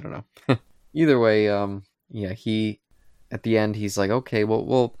 I don't know. Either way, he at the end he's like, "Okay,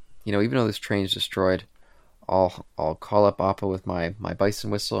 well, even though this train's destroyed, I'll call up Appa with my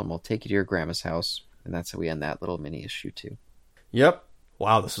bison whistle, and we'll take you to your grandma's house. And that's how we end that little mini issue too. Yep.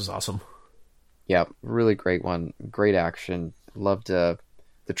 Wow, this was awesome. Yeah, really great one. Great action. Loved the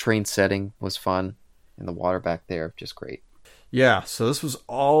train setting was fun, and the water back there just great. Yeah, so this was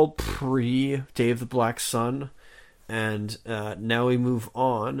all pre Day of the Black Sun, and now we move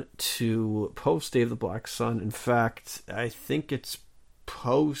on to post Day of the Black Sun. In fact, I think it's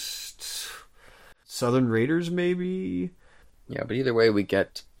post Southern Raiders, maybe. Yeah, but either way, we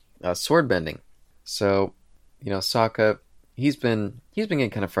get sword bending. So, Sokka, he's been getting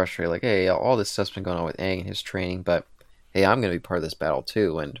kind of frustrated. Like, hey, all this stuff's been going on with Aang and his training, but hey, I'm going to be part of this battle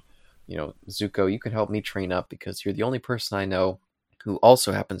too. And Zuko, you can help me train up because you're the only person I know who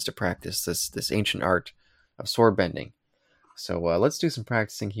also happens to practice this ancient art of sword bending. So let's do some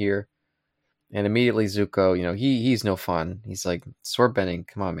practicing here. And immediately Zuko, he's no fun. He's like, sword bending,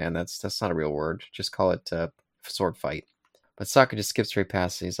 come on, man, that's not a real word. Just call it sword fight. But Sokka just skips right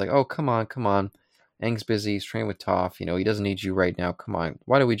past it. He's like, oh, come on. Aang's busy. He's training with Toph. He doesn't need you right now. Come on.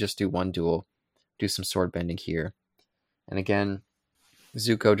 Why don't we just do one duel? Do some sword bending here. And again,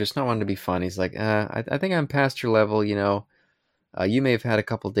 Zuko just not wanting to be fun. He's like, I think I'm past your level, You may have had a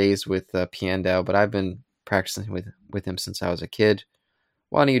couple days with Piandao, but I've been practicing with him since I was a kid.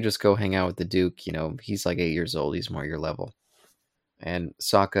 Why don't you just go hang out with the Duke? He's like 8 years old. He's more your level. And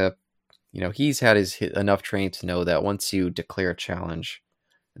Sokka, he's had enough training to know that once you declare a challenge,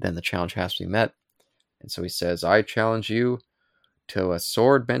 then the challenge has to be met. And so he says, I challenge you to a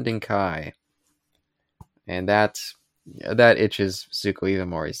sword-bending Kai. And that itches Zuko even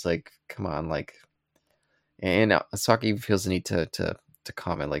more. He's like, come on, and Sokka even feels the need to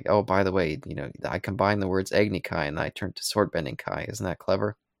comment, like, oh, by the way, I combine the words Agni Kai and I turn to sword-bending Kai. Isn't that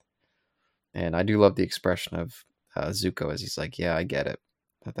clever? And I do love the expression of Zuko as he's like, yeah, I get it.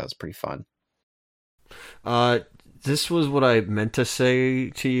 I thought that was pretty fun. This was what I meant to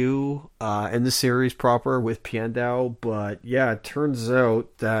say to you in the series proper with Piandao, but yeah, it turns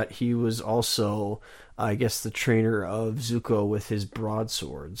out that he was also, I guess, the trainer of Zuko with his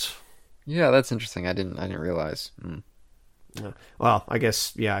broadswords. Yeah, that's interesting. I didn't realize. Well, I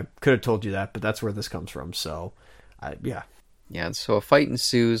guess, yeah, I could have told you that, but that's where this comes from, so, yeah. Yeah, and so a fight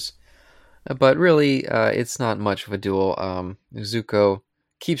ensues, but really, it's not much of a duel. Zuko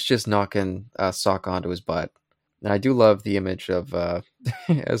keeps just knocking Sokka onto his butt. And I do love the image of,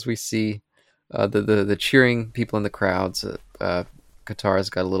 as we see the cheering people in the crowds.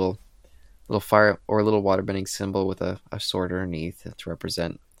 Katara's got a little fire or a little waterbending symbol with a sword underneath to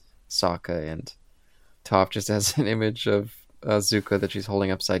represent Sokka, and Toph just has an image of Zuko that she's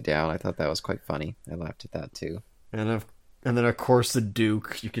holding upside down. I thought that was quite funny. I laughed at that too. And then of course the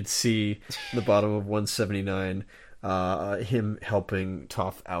Duke. You could see the bottom of 179. Him helping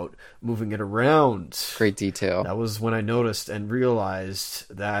Toph out, moving it around. Great detail. That was when I noticed and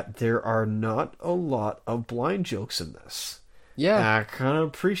realized that there are not a lot of blind jokes in this. Yeah. And I kind of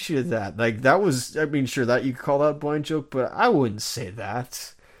appreciated that. That was, sure, that you could call that a blind joke, but I wouldn't say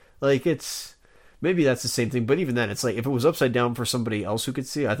that. It's, maybe that's the same thing, but even then, it's like, if it was upside down for somebody else who could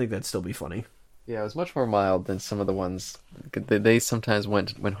see, I think that'd still be funny. Yeah, it was much more mild than some of the ones. They sometimes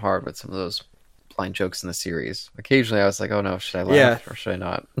went hard with some of those blind jokes in the series. Occasionally I was like, oh no, should I laugh or should I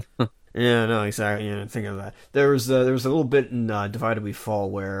not? Yeah, no, exactly. Yeah, think of that. There was a little bit in Divided We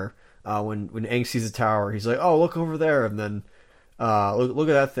Fall where when Aang sees the tower, he's like, oh, look over there, and then look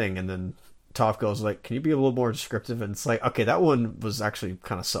at that thing, and then Toph goes like, can you be a little more descriptive? And it's like, okay, that one was actually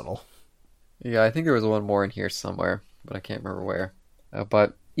kind of subtle. Yeah, I think there was one more in here somewhere, but I can't remember where.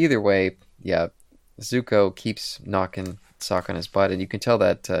 But either way, yeah, Zuko keeps knocking Sokka on his butt, and you can tell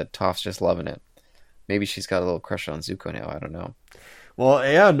that Toph's just loving it. Maybe she's got a little crush on Zuko now. I don't know. Well,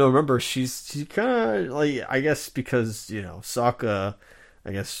 yeah, no, remember, she kind of, I guess because, Sokka,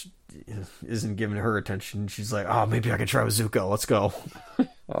 I guess, isn't giving her attention. She's like, oh, maybe I can try with Zuko. Let's go.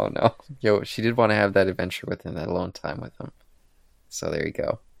 Oh, no. Yo, she did want to have that adventure with him, that alone time with him. So there you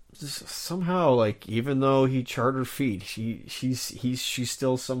go. Somehow, even though he chartered feet, she's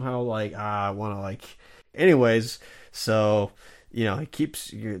still somehow I want to, anyways, so... he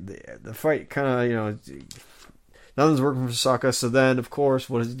keeps the fight kind of, nothing's working for Sokka. So then, of course,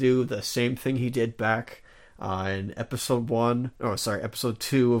 what does he do? The same thing he did back in episode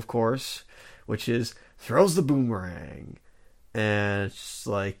 2, of course, which is throws the boomerang. And it's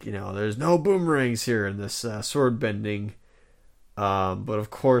just there's no boomerangs here in this sword bending. But of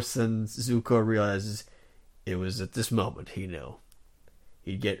course, then Zuko realizes it was at this moment he knew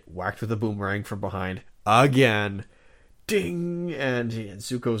he'd get whacked with a boomerang from behind again. ding, and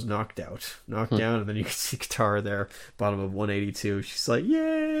Zuko's knocked down, and then you can see Katara there, bottom of 182. She's like,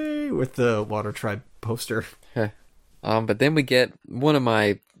 yay, with the Water Tribe poster. But then we get one of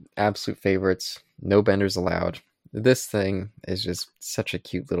my absolute favorites, No Benders Allowed. This thing is just such a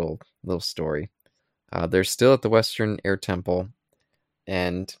cute little story. They're still at the Western Air Temple,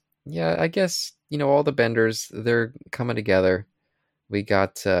 and yeah, I guess, all the Benders, they're coming together. We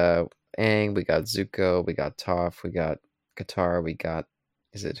got Aang, we got Zuko, we got Toph, we got Katara, we got,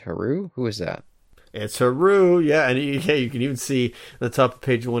 is it Haru? Who is that? It's Haru, yeah, and you can even see at the top of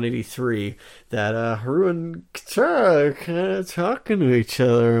page 183 that Haru and Katara are kind of talking to each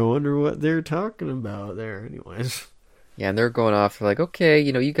other. I wonder what they're talking about there, anyways. Yeah, and they're going off. They're like, okay,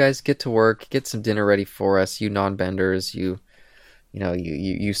 you guys get to work, get some dinner ready for us, you non-benders, you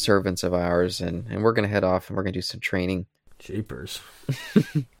servants of ours, and we're gonna head off and we're gonna do some training. Jeepers.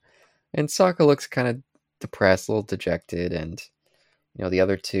 And Sokka looks kind of depressed, a little dejected, and the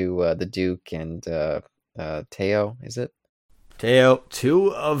other two, the Duke and Teo, is it? Teo,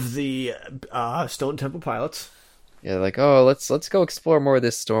 two of the Stone Temple pilots. Yeah, like, oh, let's go explore more of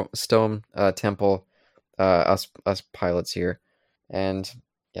this Stone Temple. Us pilots here, and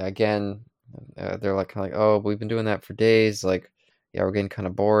yeah, again, they're like kind of like, oh, we've been doing that for days. Like, yeah, we're getting kind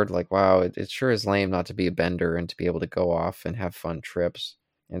of bored. Like, wow, it sure is lame not to be a bender and to be able to go off and have fun trips.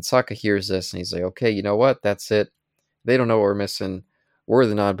 And Sokka hears this and he's like, okay, you know what? That's it. They don't know what we're missing. We're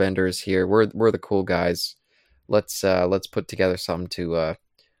the non-benders here. We're the cool guys. Let's put together something to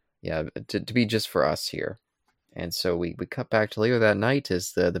be just for us here. And so we cut back to later that night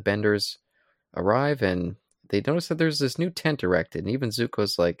as the benders arrive, and they notice that there's this new tent erected. And even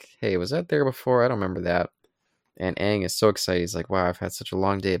Zuko's like, hey, was that there before? I don't remember that. And Aang is so excited. He's like, wow, I've had such a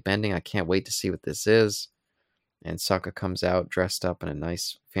long day of bending. I can't wait to see what this is. And Sokka comes out dressed up in a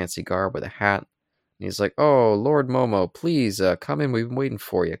nice fancy garb with a hat. And he's like, oh, Lord Momo, please come in. We've been waiting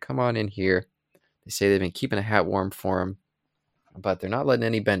for you. Come on in here. They say they've been keeping a hat warm for him, but they're not letting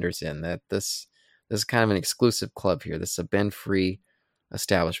any benders in. That this is kind of an exclusive club here. This is a bend-free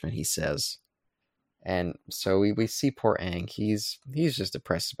establishment, he says. And so we see poor Aang. He's just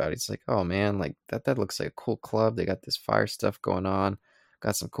depressed about it. He's like, oh man, like that looks like a cool club. They got this fire stuff going on.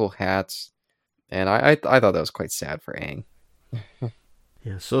 Got some cool hats. And I thought that was quite sad for Aang.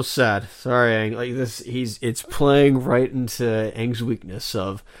 Yeah, so sad. Sorry, Aang. Like this, it's playing right into Aang's weakness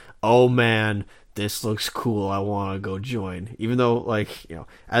of, oh man, this looks cool. I want to go join. Even though, like,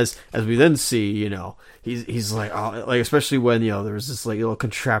 as we then see, he's like, oh, like, especially when there was this like little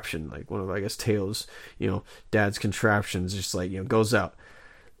contraption, like one of, I guess, Teo's, dad's contraptions, just like goes out.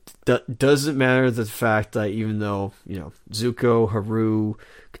 Doesn't matter the fact that even though Zuko, Haru,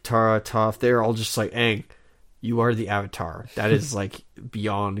 Katara, Toph, they're all just like, Aang, you are the Avatar. That is like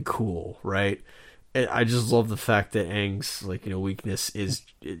beyond cool, right? And I just love the fact that Aang's weakness is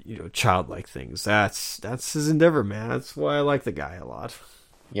childlike things. That's his endeavor, man. That's why I like the guy a lot.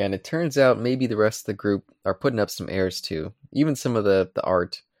 Yeah, and it turns out maybe the rest of the group are putting up some airs too. Even some of the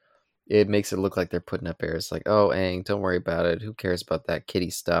art, it makes it look like they're putting up airs. Like, oh, Aang, don't worry about it. Who cares about that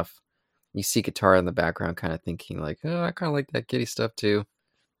kitty stuff? You see Katara in the background kind of thinking like, oh, I kind of like that kitty stuff too.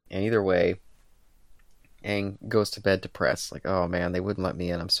 And either way, Aang goes to bed depressed. Like, oh man, they wouldn't let me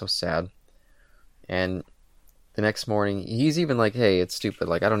in. I'm so sad. And the next morning, he's even like, hey, it's stupid.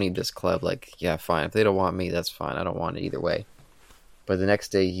 Like, I don't need this club. Like, yeah, fine. If they don't want me, that's fine. I don't want it either way. But the next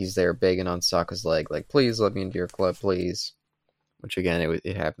day, he's there begging on Sokka's leg. Like, please let me into your club, please. Which, again,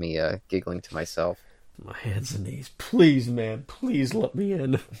 it had me giggling to myself. My hands and knees. Please, man. Please let me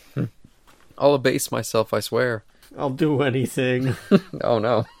in. I'll abase myself, I swear. I'll do anything. Oh,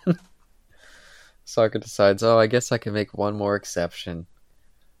 no. Sokka decides, oh, I guess I can make one more exception.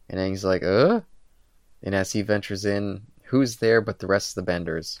 And Aang's like, And as he ventures in, who's there but the rest of the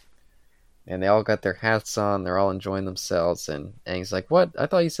benders? And they all got their hats on, they're all enjoying themselves, and Aang's like, what? I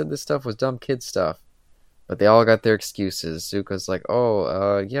thought you said this stuff was dumb kid stuff. But they all got their excuses. Zuko's like,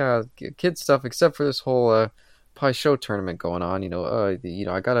 yeah, kid stuff, except for this whole Pai Sho tournament going on.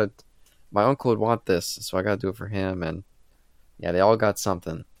 My uncle would want this, so I gotta do it for him. And yeah, they all got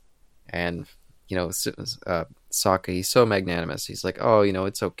something. And Sokka, he's so magnanimous. He's like, oh,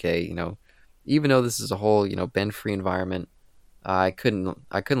 it's okay. Even though this is a whole, bend-free environment, I couldn't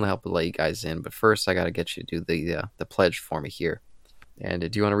help but let you guys in. But first, I got to get you to do the pledge for me here. And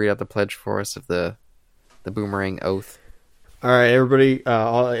do you want to read out the pledge for us of the boomerang oath? All right, everybody,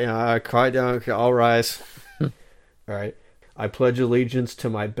 quiet down. Okay, all rise. All right. I pledge allegiance to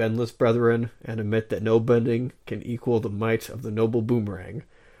my bendless brethren and admit that no bending can equal the might of the noble boomerang.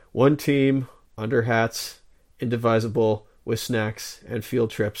 One team, under hats, indivisible, with snacks and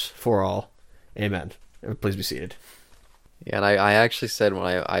field trips for all. Amen. Please be seated. Yeah, and I actually said when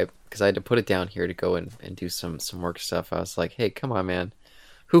I because I had to put it down here to go and do some work stuff. I was like, hey, come on, man,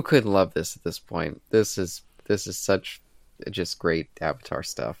 who couldn't love this at this point? This is such just great Avatar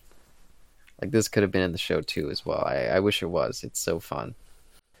stuff. Like this could have been in the show too as well. I wish it was. It's so fun.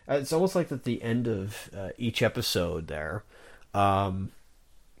 It's almost like at the end of each episode there,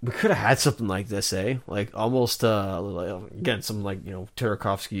 we could have had something like this, eh? Like almost again, some like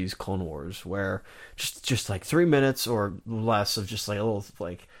Tarkovsky's Clone Wars, where just like 3 minutes or less of just like a little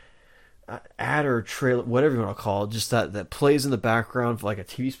like ad or trailer, whatever you want to call it, just that plays in the background for like a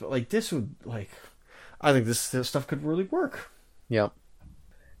TV spot. Like this would like, I think this stuff could really work. Yep.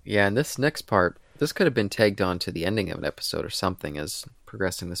 Yeah, and this next part, this could have been tagged on to the ending of an episode or something as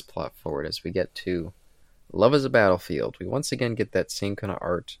progressing this plot forward as we get to Love is a Battlefield. We once again get that same kind of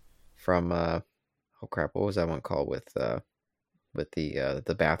art from oh crap, what was that one called with the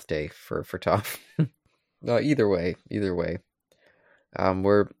bath day for Toph? No, either way.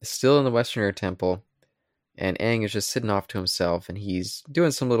 We're still in the Western Air Temple, and Aang is just sitting off to himself, and he's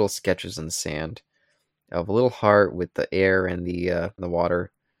doing some little sketches in the sand of a little heart with the air and the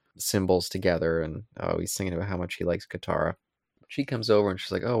water symbols together, and he's thinking about how much he likes Katara. She comes over and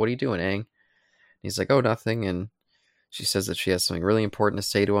she's like, "Oh, what are you doing, Aang?" And he's like, "Oh, nothing." And she says that she has something really important to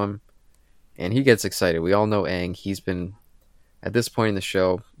say to him, and he gets excited. We all know Aang. He's been, at this point in the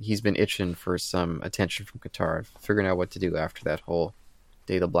show, he's been itching for some attention from Katara, figuring out what to do after that whole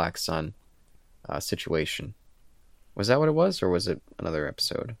Day of the Black Sun situation. Was that what it was, or was it another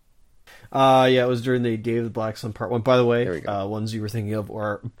episode? Yeah, it was during the Day of the Black Sun Part 1. By the way, ones you were thinking of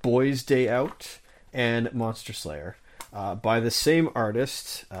are Boys Day Out and Monster Slayer. By the same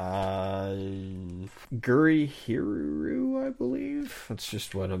artist, Guri Hiru, I believe. That's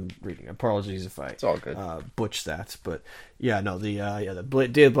just what I'm reading. Apologies if it's all good. Butch that, but yeah, no, the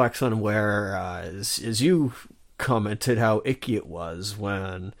Day of the Black Sun, where as you commented how icky it was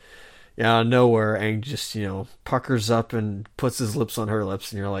when out of nowhere Aang just puckers up and puts his lips on her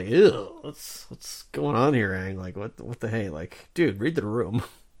lips, and you're like, ew, what's going on here, Aang? Like what the hey, like, dude, read the room.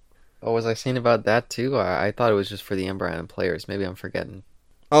 Oh, was I saying about that too? I thought it was just for the Ember Island players. Maybe I'm forgetting.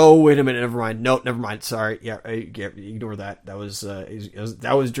 Oh, wait a minute. Never mind. No, never mind. Sorry. Yeah, ignore that. That was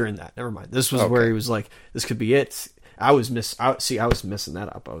during that. Never mind. This was where he was like, "This could be it." I was missing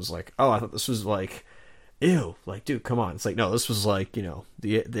that up. I was like, "Oh, I thought this was like, ew, like, dude, come on." It's like, no, this was like,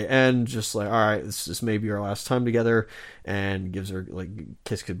 the end. Just like, all right, this may be our last time together, and gives her like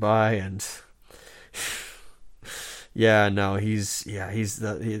kiss goodbye and. Yeah, no,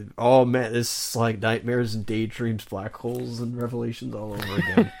 oh man, this is like nightmares and daydreams, black holes and revelations all over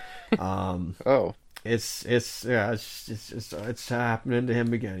again. Oh, it's happening to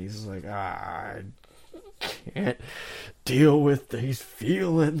him again. He's like, I can't deal with these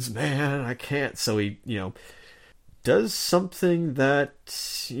feelings, man. I can't. So he, does something that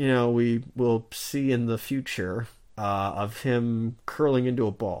we will see in the future of him curling into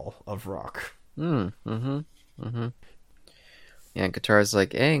a ball of rock. Yeah, and Katara's like,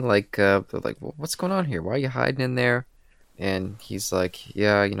 Aang, they're like, well, what's going on here? Why are you hiding in there? And he's like,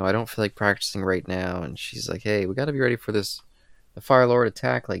 yeah, I don't feel like practicing right now. And she's like, hey, we got to be ready for the Fire Lord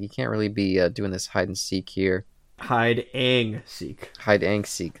attack. Like, you can't really be doing this hide and seek here. Hide Aang seek. Hide Aang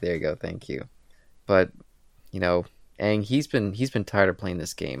seek. There you go. Thank you. But Aang, he's been tired of playing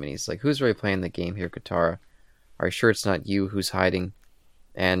this game, and he's like, who's really playing the game here, Katara? Are you sure it's not you who's hiding?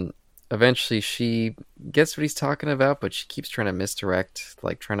 And eventually she gets what he's talking about, but she keeps trying to misdirect,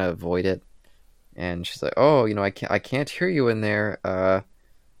 like trying to avoid it. And she's like, "Oh, I can't hear you in there.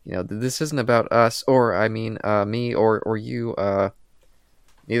 This isn't about us, or I mean, me or you.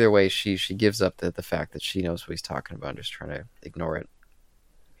 Either way, she gives up the fact that she knows what he's talking about, and just trying to ignore it.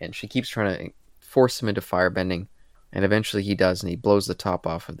 And she keeps trying to force him into firebending, and eventually he does, and he blows the top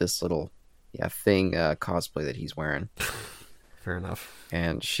off of this little thing cosplay that he's wearing. Fair enough.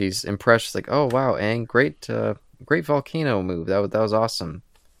 And she's impressed. She's like, "Oh wow, Aang, great volcano move. That was awesome."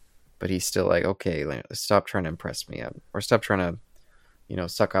 But he's still like, "Okay, stop trying to impress me, or stop trying to,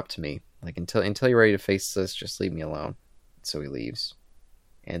 suck up to me. Like until you're ready to face this, just leave me alone." So he leaves,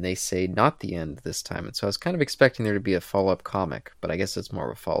 and they say not the end this time. And so I was kind of expecting there to be a follow-up comic, but I guess it's more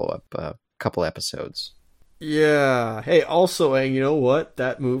of a follow-up couple episodes. Yeah. Hey, also, Aang, you know what?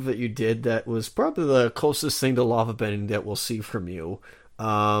 That move that you did, that was probably the closest thing to lava bending that we'll see from you.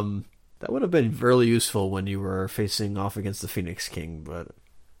 That would have been really useful when you were facing off against the Phoenix King, but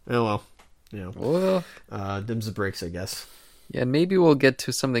oh well. Dims the brakes, I guess. Yeah, maybe we'll get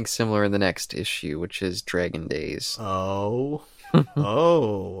to something similar in the next issue, which is Dragon Days. Oh.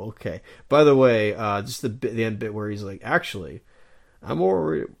 Oh, okay. By the way, just the end bit where he's like, actually, I'm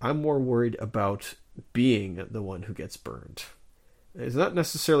more worried about being the one who gets burned. It's not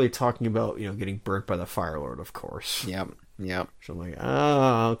necessarily talking about, getting burnt by the Fire Lord, of course. Yep. So I'm like,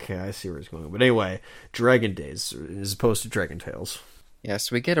 okay, I see where it's going. But anyway, Dragon Days as opposed to Dragon Tales. Yeah,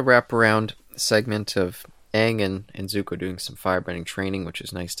 so we get a wraparound segment of Aang and Zuko doing some firebending training, which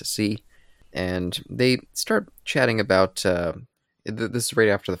is nice to see. And they start chatting about, this is right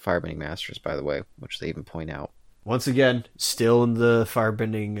after the Firebending Masters, by the way, which they even point out. Once again, still in the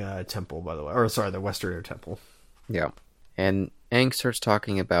Firebending Temple, by the way. Or, sorry, the Western Air Temple. Yeah. And Aang starts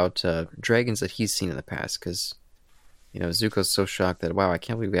talking about dragons that he's seen in the past, because, Zuko's so shocked that, wow, I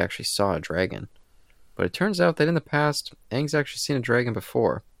can't believe we actually saw a dragon. But it turns out that in the past, Aang's actually seen a dragon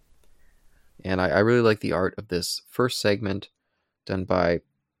before. And I really like the art of this first segment, done by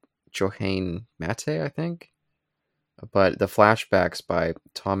Johann Mate, I think. But the flashbacks by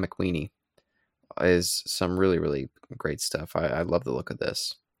Tom McWeeny is some really, really great stuff. I love the look of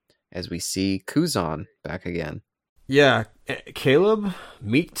this. As we see Kuzan back again. Yeah, Caleb,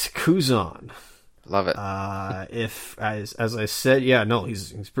 meet Kuzan. Love it. If as I said, yeah, no,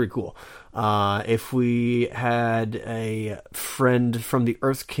 he's pretty cool. If we had a friend from the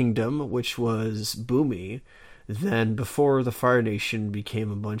Earth Kingdom, which was Bumi, then before the Fire Nation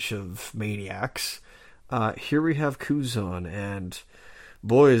became a bunch of maniacs, here we have Kuzan, and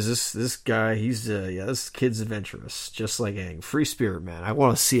boy, is this guy, this kid's adventurous, just like Aang. Free spirit, man. I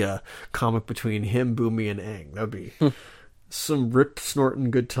want to see a comic between him, Bumi, and Aang. That'd be some rip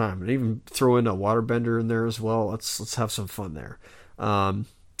snorting good time, and even throw in a waterbender in there as well. Let's have some fun there. I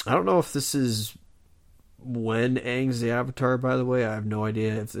don't know if this is when Aang's the Avatar, by the way. I have no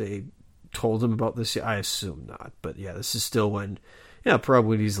idea if they told him about this. I assume not, but yeah, this is still when,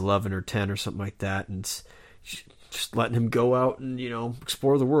 probably he's 11 or 10 or something like that, and just letting him go out and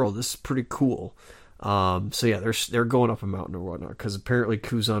explore the world. This is pretty cool. So yeah, they're going up a mountain or whatnot, because apparently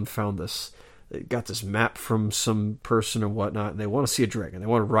Kuzan found this. They got this map from some person or whatnot, and they want to see a dragon. They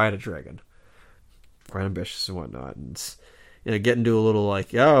want to ride a dragon. Quite ambitious and whatnot, and get into a little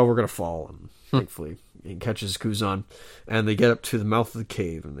like, we're gonna fall. And thankfully, he catches Kuzan, and they get up to the mouth of the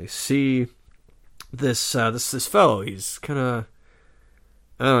cave, and they see this fellow. He's kind of,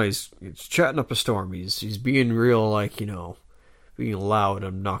 I don't know, he's chatting up a storm. He's being real, like, being loud and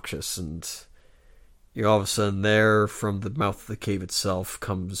obnoxious, and all of a sudden there, from the mouth of the cave itself,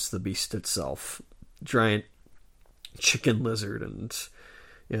 comes the beast itself. Giant chicken lizard, and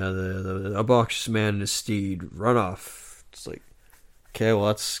the obnoxious man and his steed run off. It's like, okay, well,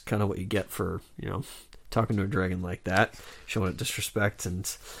 that's kind of what you get for, talking to a dragon like that, showing it disrespect,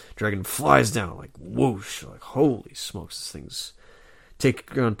 and dragon flies down, like, whoosh, like, holy smokes, this thing's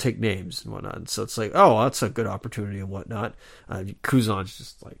gonna take names and whatnot. And so it's like, oh, that's a good opportunity and whatnot. Kuzan's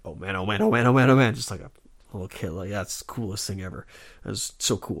just like, oh man, just like a little kid, like, that's the coolest thing ever. That's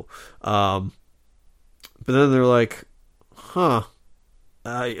so cool. But then they're like,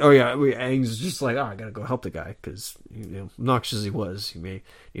 Aang's just like, I gotta go help the guy, because obnoxious as he was, he may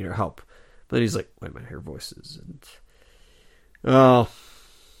need our help. But then he's like, wait a minute, I hear voices, and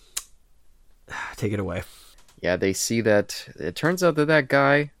take it away. Yeah, they see that it turns out that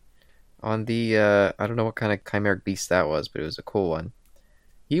guy on the, I don't know what kind of chimeric beast that was, but it was a cool one.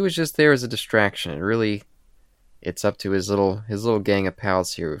 He was just there as a distraction. And really, it's up to his little gang of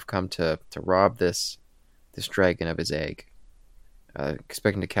pals here who've come to rob this dragon of his egg,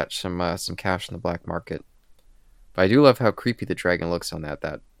 expecting to catch some cash in the black market. But I do love how creepy the dragon looks on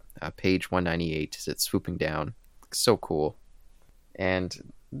that page 198 as it's swooping down. It's so cool. And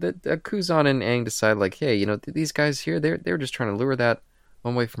the Kuzan and Aang decide, like, hey, these guys here, they're just trying to lure that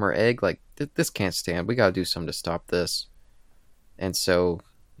one way from our egg. Like, this can't stand. We gotta do something to stop this. And so,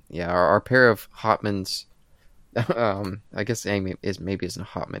 yeah, our pair of Hotmans, I guess Aang isn't a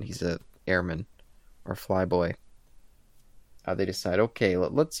Hotman, he's a airman or flyboy. They decide, okay,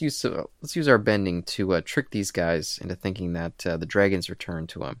 let's use our bending to trick these guys into thinking that the dragon's returned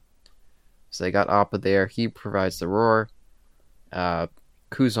to them. So they got Appa there. He provides the roar.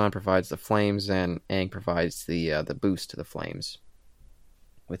 Kuzan provides the flames, and Aang provides the boost to the flames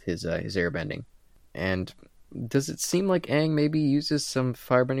with his airbending. And does it seem like Aang maybe uses some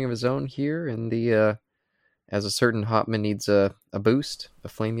firebending of his own here in the as a certain Hotman needs a boost, a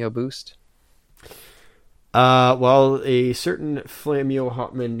Flameo boost? Well, a certain Flameo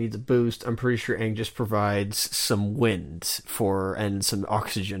Hotman needs a boost. I'm pretty sure Aang just provides some wind and some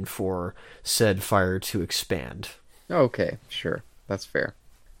oxygen for said fire to expand. Okay, sure. That's fair.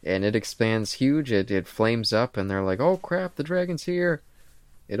 And it expands huge, it flames up, and they're like, oh crap, the dragon's here.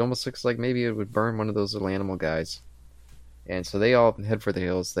 It almost looks like maybe it would burn one of those little animal guys. And so they all head for the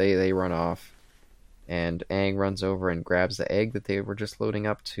hills, they run off, and Aang runs over and grabs the egg that they were just loading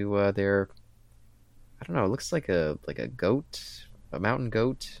up to their I don't know. It looks like a goat, a mountain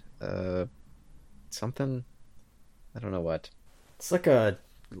goat, something. I don't know what. It's like a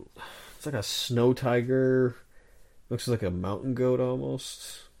snow tiger. Looks like a mountain goat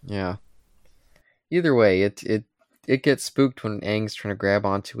almost. Yeah. Either way, it gets spooked when Aang's trying to grab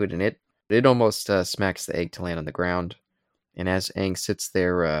onto it, and it almost smacks the egg to land on the ground. And as Aang sits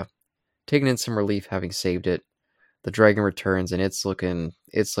there, taking in some relief, having saved it, the dragon returns, and it's looking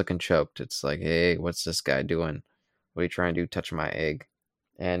choked. It's like, hey, what's this guy doing? What are you trying to do? Touching my egg?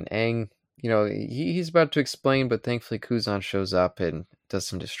 And Aang, he's about to explain, but thankfully Kuzan shows up and does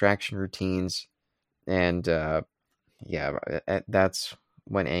some distraction routines, and that's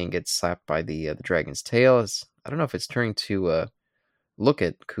when Aang gets slapped by the dragon's tail. I don't know if it's turning to look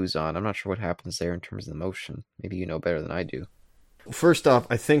at Kuzan. I'm not sure what happens there in terms of the motion. Maybe you know better than I do. First off,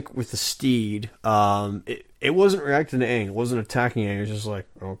 I think with the steed, it wasn't reacting to Aang. It wasn't attacking Aang. It was just like,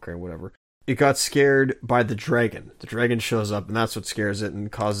 okay, whatever. It got scared by the dragon. The dragon shows up, and that's what scares it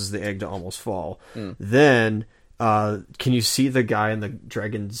and causes the egg to almost fall. Then, can you see the guy in the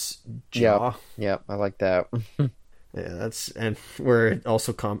dragon's jaw? Yeah, I like that. Yeah, that's and where it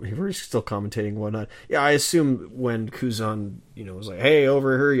also we're still commentating whatnot. Yeah, I assume when Kuzan, was like, "Hey,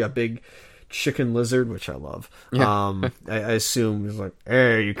 over here, you big chicken lizard," which I love. Yeah. I assume he's like,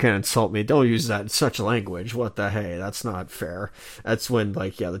 "Hey, you can't insult me. Don't use that in such language. What the hey? That's not fair." That's when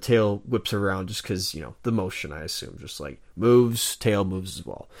the tail whips around just because the motion. I assume just like moves, tail moves as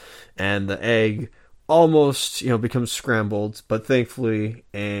well, and the egg almost becomes scrambled, but thankfully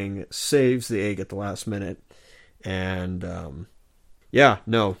Aang saves the egg at the last minute. And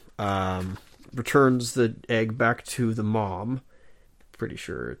returns the egg back to the mom. Pretty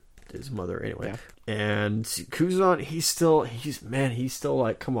sure his mother anyway. Yeah. And Kuzan, he's still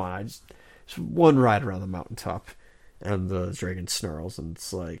like, come on, I just one ride around the mountaintop. And the dragon snarls, and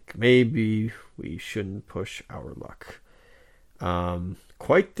it's like, maybe we shouldn't push our luck.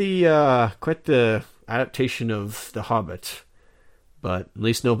 Quite the adaptation of The Hobbit. But at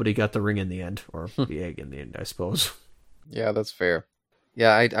least nobody got the ring in the end, or the egg in the end, I suppose. Yeah, that's fair.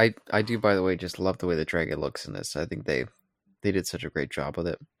 Yeah, I do, by the way, just love the way the dragon looks in this. I think they did such a great job with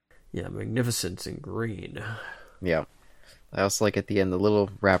it. Yeah, magnificent in green. Yeah. I also like at the end the little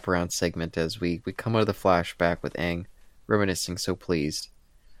wraparound segment as we come out of the flashback with Aang reminiscing, so pleased.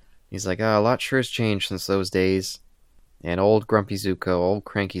 He's like, a lot sure has changed since those days. And old grumpy Zuko, old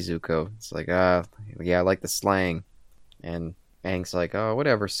cranky Zuko. It's like, yeah, I like the slang. And Aang's like, oh,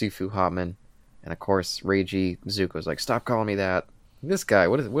 whatever, Sifu Hotman. And of course, ragey Zuko's like, stop calling me that. This guy,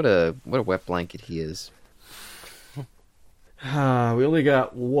 what a wet blanket he is. We only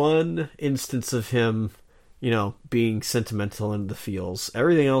got one instance of him, being sentimental in the feels.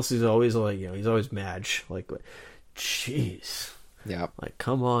 Everything else, he's always like, he's always Madge. Like, jeez. Yeah. Like,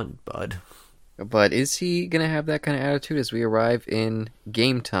 come on, bud. But is he gonna have that kind of attitude as we arrive in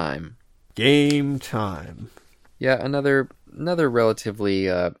game time? Game time. Yeah, another relatively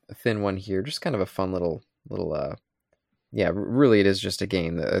thin one here. Just kind of a fun little. Yeah, really, it is just a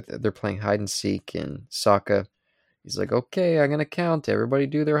game. They're playing hide and seek, and Sokka, he's like, "Okay, I'm gonna count. Everybody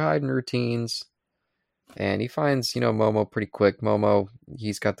do their hiding routines." And he finds Momo pretty quick. Momo,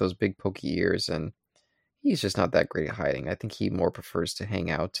 he's got those big pokey ears, and he's just not that great at hiding. I think he more prefers to hang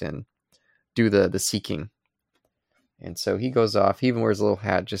out and do the seeking. And so he goes off. He even wears a little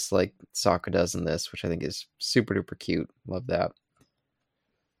hat just like Sokka does in this, which I think is super duper cute. Love that.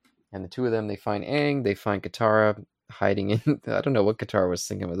 And the two of them, they find Aang, they find Katara hiding in... I don't know what Katara was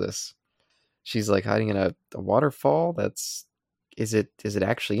thinking with this. She's like hiding in a waterfall. Is it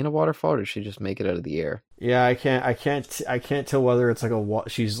actually in a waterfall, or does she just make it out of the air? Yeah, I can't tell whether it's like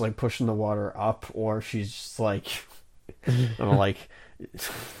she's like pushing the water up, or she's just like, I don't know, like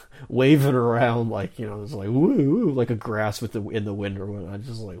waving around, like it's like woo, like a grass in the wind or whatnot.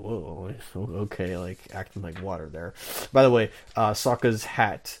 Just like whoa, okay, like acting like water there. By the way, Sokka's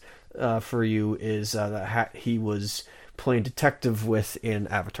hat for you is the hat he was playing detective with in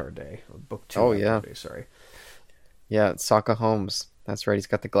Avatar Day, book 2. Oh yeah, Day, sorry. Yeah, Sokka Holmes. That's right. He's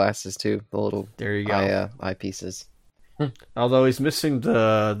got the glasses too. The little there you go eyepieces. Although he's missing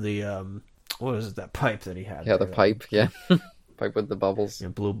the what is it, that pipe that he had? Yeah, the pipe. Yeah. Pipe with the bubbles. Yeah,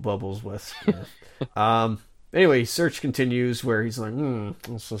 blue bubbles with. Yeah. Anyway, search continues where he's like,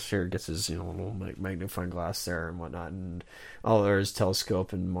 so here gets his little magnifying glass there and whatnot, and there's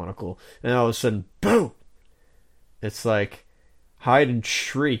telescope and monocle, and all of a sudden, boom! It's like Hide and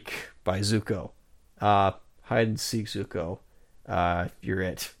Shriek by Zuko. Hide and Seek Zuko. You're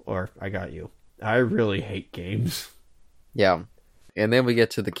it, or I got you. I really hate games. Yeah. And then we get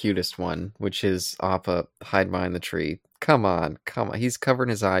to the cutest one, which is Appa hide behind the tree. Come on. He's covering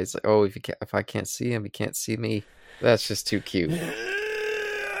his eyes. Like, oh, if I can't see him, he can't see me. That's just too cute.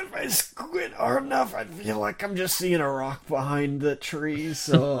 If I squint hard enough, I feel like I'm just seeing a rock behind the tree.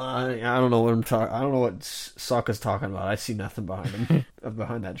 So I don't know what I'm talking. I don't know what Sokka's talking about. I see nothing behind him,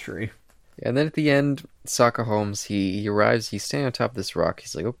 behind that tree. And then at the end, Sokka Holmes, he arrives. He's standing on top of this rock.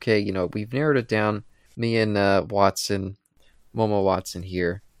 He's like, okay, we've narrowed it down. Me and Momo Watson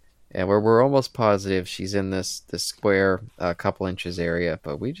here, and we're almost positive she's in this square a couple inches area,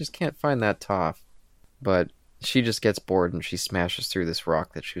 but we just can't find that Toph. But she just gets bored and she smashes through this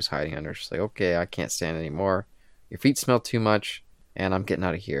rock that she was hiding under. She's like, okay, I can't stand it anymore. Your feet smell too much, and I'm getting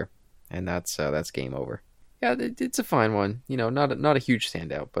out of here. And that's game over. Yeah, it's a fine one. Not a huge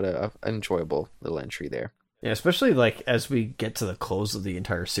standout, but an enjoyable little entry there. Yeah, especially like as we get to the close of the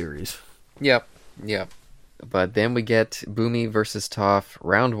entire series. Yep. But then we get Bumi versus Toph,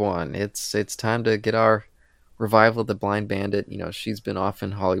 round 1. It's time to get our revival of the Blind Bandit. She's been off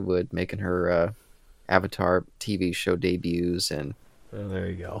in Hollywood making her Avatar TV show debuts, and there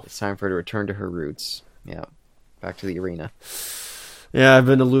you go. It's time for her to return to her roots. Yeah, back to the arena. Yeah, I've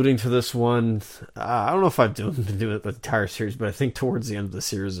been alluding to this one. I don't know if I've been doing it the entire series, but I think towards the end of the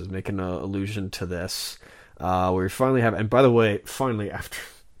series is making an allusion to this. We finally have, and by the way, finally after.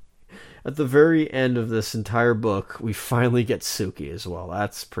 At the very end of this entire book, we finally get Suki as well.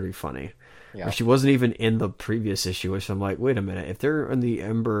 That's pretty funny. Yeah. She wasn't even in the previous issue, which I'm like, wait a minute. If they're in the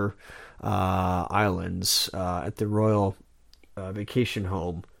Ember Islands at the Royal Vacation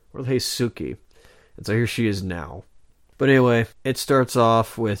Home, where the hell's Suki? And so here she is now. But anyway, it starts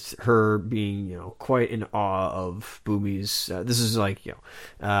off with her being, quite in awe of Bumi's. This is like, in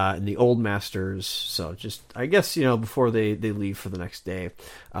the old masters. So just, I guess, before they leave for the next day,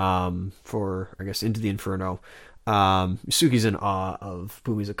 for, I guess, into the Inferno, Suki's in awe of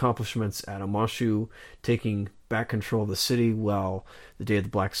Bumi's accomplishments at Omashu, taking back control of the city while the Day of the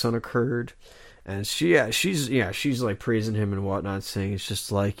Black Sun occurred. And she's like praising him and whatnot, saying it's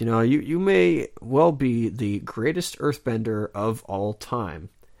just like, you may well be the greatest earthbender of all time.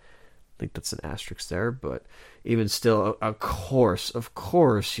 I think that's an asterisk there, but even still, of course,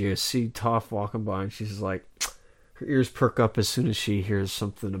 you see Toph walking by and she's like, her ears perk up as soon as she hears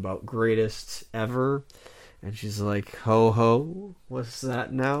something about greatest ever. And she's like, ho ho, what's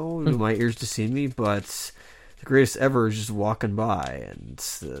that now? My ears deceive me, but the greatest ever is just walking by, and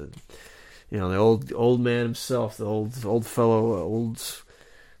the old man himself, the old fellow, old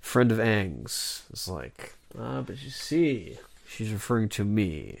friend of Aang's, is like, but you see, she's referring to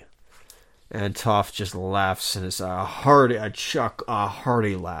me. And Toph just laughs, and it's a hearty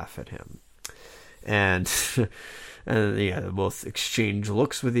laugh at him. And they both exchange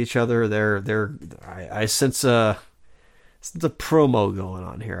looks with each other. I sense a promo going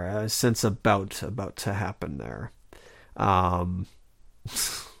on here. I sense about to happen there.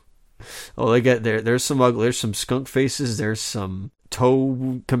 Oh, they get there. There's some skunk faces. There's some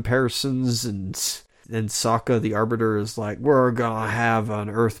toe comparisons, and Sokka the Arbiter is like, we're gonna have an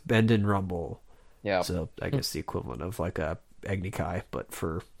earth bending rumble. Yeah. So I guess the equivalent of like a Agni Kai, but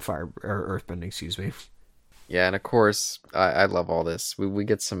for fire or earth bending. Excuse me. Yeah, and of course, I love all this. We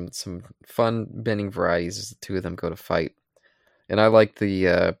get some fun bending varieties as the two of them go to fight, and I like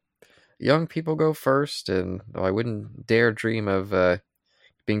the young people go first, and I wouldn't dare dream of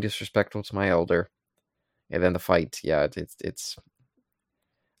being disrespectful to my elder. And then the fight, yeah, it's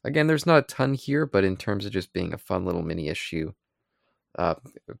again, there's not a ton here, but in terms of just being a fun little mini issue,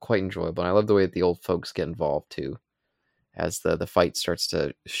 quite enjoyable. And I love the way that the old folks get involved too, as the fight starts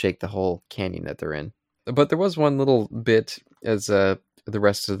to shake the whole canyon that they're in. But there was one little bit as the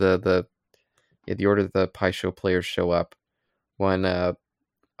rest of the Order of the Pai Sho players show up, when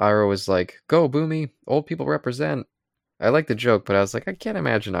Iroh was like, "Go, Bumi, old people represent." I like the joke, but I was like, I can't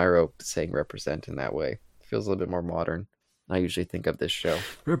imagine Iroh saying represent in that way. It feels a little bit more modern. I usually think of this show.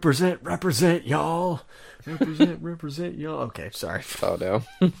 Represent, y'all. Represent, y'all. Okay, sorry. Oh,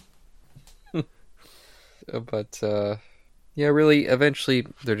 no. But, yeah, really, eventually,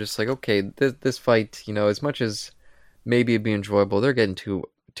 they're just like, okay, this fight, as much as maybe it'd be enjoyable, they're getting too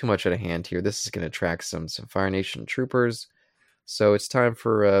much out of hand here. This is going to attract some Fire Nation troopers. So it's time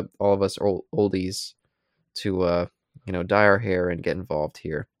for all of us oldies to... dye our hair and get involved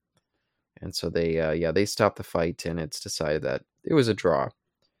here. And so they stop the fight, and it's decided that it was a draw.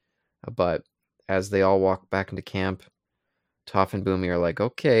 But as they all walk back into camp, Toph and Bumi are like,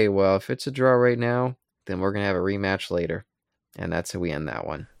 okay, well, if it's a draw right now, then we're going to have a rematch later. And that's how we end that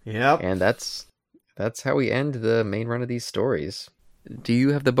one. Yep. And that's how we end the main run of these stories. Do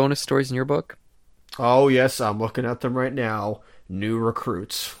you have the bonus stories in your book? Oh, yes, I'm looking at them right now. New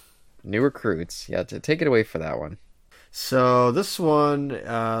recruits. New recruits. Yeah, to take it away for that one. So this one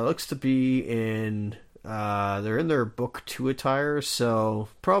looks to be in. They're in their book 2 attire, so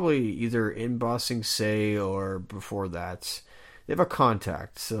probably either in Ba Sing Se or before that. They have a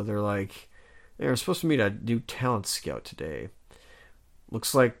contact, so they're supposed to meet a new talent scout today.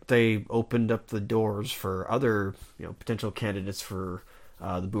 Looks like they opened up the doors for other, potential candidates for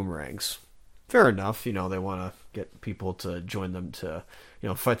the Boomerangs. Fair enough, they want to get people to join them to,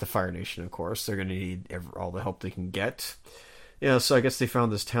 fight the Fire Nation. Of course, they're going to need all the help they can get. So I guess they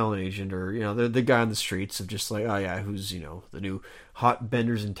found this talent agent, or the guy on the streets of just like, oh yeah, who's the new hot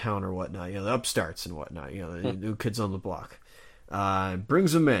benders in town or whatnot, the upstarts and whatnot, the new kids on the block.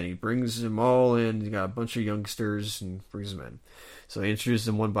 Brings them in. He brings them all in. He got a bunch of youngsters and brings them in. So he introduces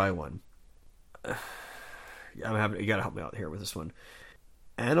them one by one. You gotta help me out here with this one.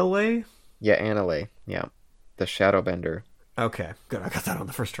 Anole? Yeah, Anole. Yeah, the Shadow Bender. Okay, good. I got that on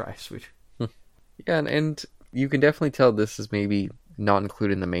the first try. Sweet. Yeah, and you can definitely tell this is maybe not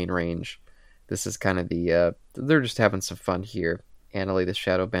included in the main range. This is kind of they're just having some fun here. Anole, the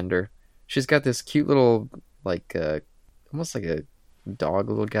Shadow Bender. She's got this cute little, almost like a dog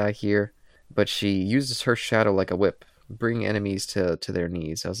little guy here, but she uses her shadow like a whip, bringing enemies to their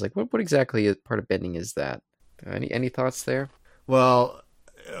knees. I was like, what exactly is part of bending is that? Any thoughts there? Well,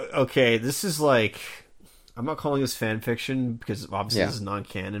 okay, this is I'm not calling this fan fiction because obviously this is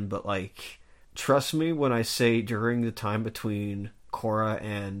non-canon, but trust me when I say during the time between Korra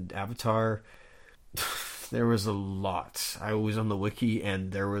and Avatar, there was a lot. I was on the wiki,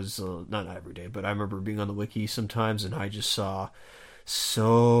 and there was not every day, but I remember being on the wiki sometimes, and I just saw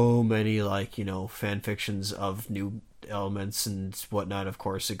so many fan fictions of new elements and whatnot. Of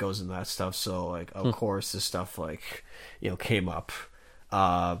course, it goes into that stuff. So of course, this stuff came up.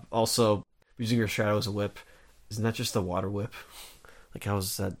 Also, using your shadow as a whip, isn't that just the water whip? How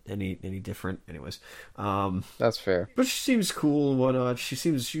is that any different? Anyways, that's fair. But she seems cool and whatnot. She's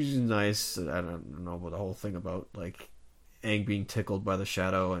nice. I don't know about the whole thing about Aang being tickled by the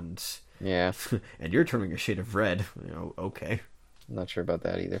shadow and yeah, and you're turning a shade of red. Okay. I'm not sure about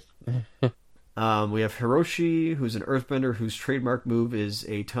that either. We have Hiroshi, who's an earthbender whose trademark move is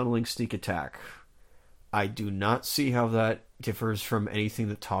a tunneling sneak attack. I do not see how that differs from anything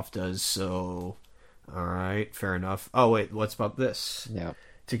that Toph does, so alright, fair enough. Oh wait, what's about this? Yeah.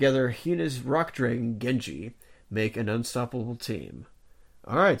 Together, Hina's rock dragon, Genji, make an unstoppable team.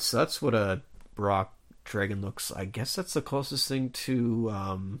 Alright, so that's what a rock dragon looks. I guess that's the closest thing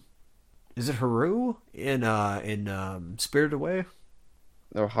to, is it Haru in Spirited Away?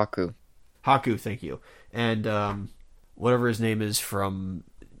 No, Haku. Haku, thank you. And whatever his name is from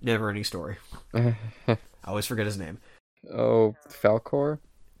Neverending Story. I always forget his name. Oh, Falkor?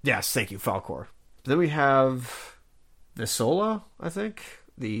 Yes, thank you, Falkor. Then we have Visola, I think,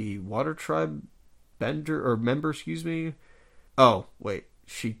 the Water Tribe member, excuse me. Oh, wait,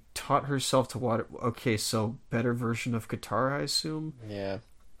 she taught herself to water. Okay, so better version of Katara, I assume? Yeah.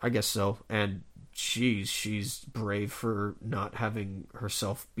 I guess so. And she's brave for not having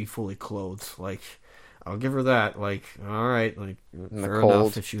herself be fully clothed. I'll give her that. All right, fair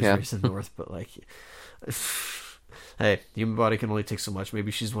enough if she was raised in the North, but hey, human body can only take so much.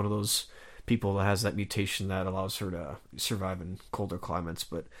 Maybe she's one of those people that has that mutation that allows her to survive in colder climates.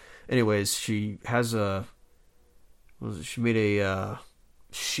 But anyways, she has she made a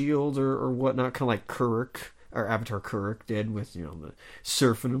shield or whatnot, kind of like Kuruk, or Avatar Kuruk did with the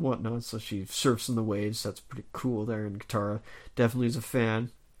surfing and whatnot. So she surfs in the waves. That's pretty cool there. And Katara definitely is a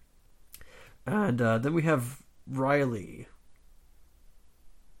fan. And then we have Riley,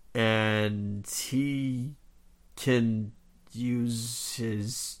 and he can use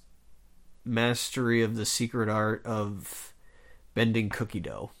his mastery of the secret art of bending cookie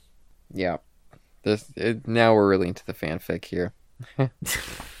dough. Yeah. Now we're really into the fanfic here.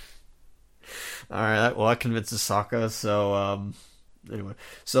 Alright, that convinces Sokka, so anyway.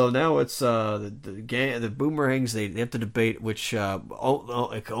 So now it's the gang, the Boomerangs, they have to debate which it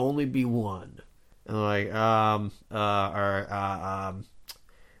can only be one. And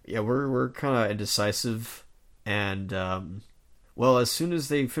yeah, we're kind of indecisive, and well, as soon as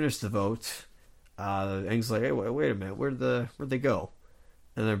they finish the vote, Aang's like, hey, wait a minute, where'd they go?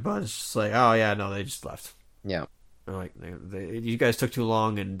 And their bud's just like, oh yeah, no, they just left. Yeah. They're you guys took too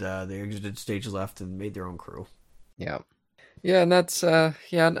long, and they exited stage left and made their own crew. Yeah. Yeah, and that's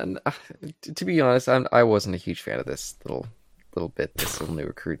and to be honest, I wasn't a huge fan of this little bit, this little new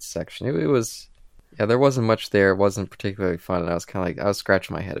recruits section. It was, yeah, there wasn't much there. It wasn't particularly fun, and I was kind of I was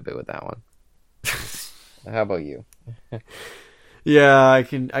scratching my head a bit with that one. How about you? Yeah, I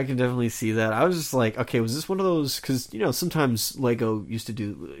can definitely see that. I was just like, okay, was this one of those? Because sometimes Lego used to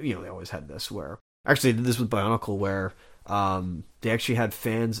do, they always had this where actually they did this with Bionicle where they actually had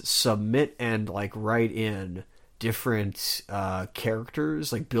fans submit and like write in different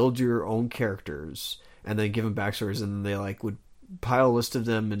characters, like build your own characters, and then give them backstories, and they like would pile a list of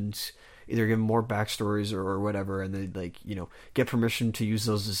them and either give them more backstories or whatever, and they like get permission to use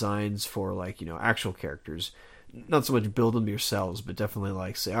those designs for like actual characters. Not so much build them yourselves, but definitely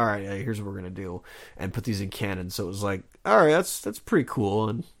like say, all right, here's what we're gonna do, and put these in canon. So it was like, all right, that's pretty cool,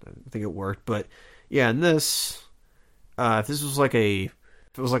 and I think it worked. But yeah, in this, if this was like if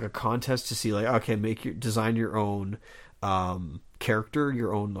it was like a contest to see like, okay, design your own character,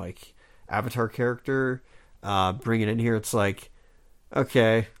 your own like avatar character, bring it in here. It's like,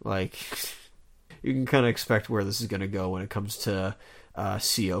 okay, like you can kind of expect where this is gonna go when it comes to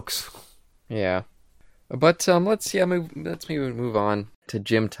Seoks. Yeah. But let's move on to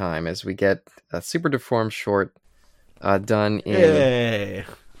gym time as we get a Super Deformed short done in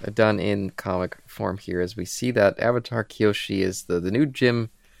comic form here, as we see that Avatar Kyoshi is the new gym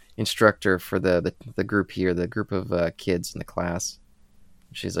instructor for the group here, the group of kids in the class.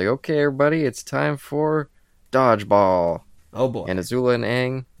 She's like, okay, everybody, it's time for dodgeball. Oh boy. And Azula and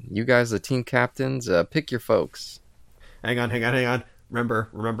Aang, you guys, the team captains, pick your folks. Hang on.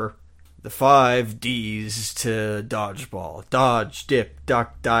 Remember. The 5 D's to dodgeball. Dodge, dip,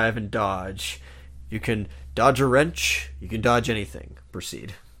 duck, dive, and dodge. You can dodge a wrench. You can dodge anything.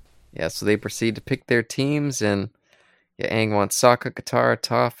 Proceed. Yeah, so they proceed to pick their teams, and Aang wants Sokka, Katara,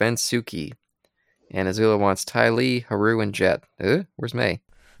 Toph, and Suki. And Azula wants Ty Lee, Haru, and Jet. Where's May?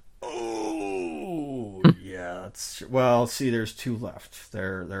 Oh, yeah. Well, see, there's 2 left.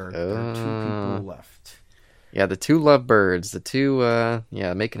 There are 2 people left. Yeah, the 2 lovebirds, the 2,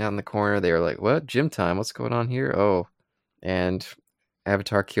 making out in the corner. They were like, what? Gym time? What's going on here? Oh. And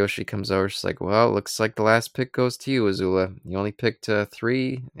Avatar Kyoshi comes over. She's like, well, looks like the last pick goes to you, Azula. You only picked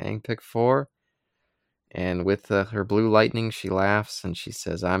 3. Aang picked 4. And with her blue lightning, she laughs and she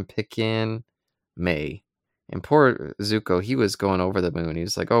says, I'm picking May. And poor Zuko, he was going over the moon. He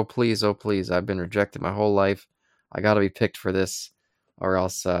was like, oh, please. I've been rejected my whole life. I got to be picked for this, or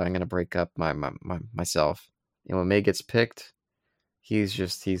else I'm going to break up myself. And when May gets picked, he's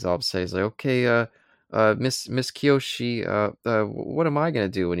all upset. He's like, okay, Miss Kyoshi, what am I gonna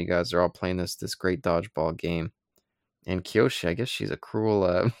do when you guys are all playing this great dodgeball game? And Kyoshi, I guess she's a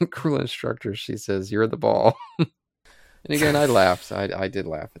cruel instructor. She says, you're the ball. And again, I laughed. I did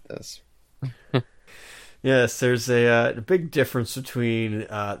laugh at this. Yes, there's a big difference between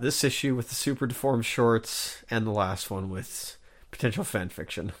this issue with the Super Deformed shorts and the last one with potential fan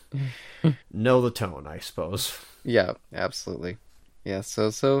fiction. Know the tone, I suppose. Yeah, absolutely. Yeah,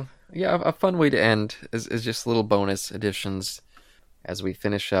 so a fun way to end is just little bonus additions as we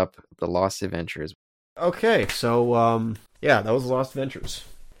finish up the Lost Adventures. Okay, so that was Lost Adventures.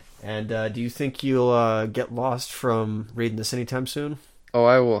 And do you think you'll get lost from reading this anytime soon? Oh,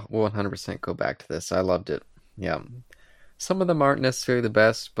 I will 100% go back to this. I loved it. Yeah. Some of them aren't necessarily the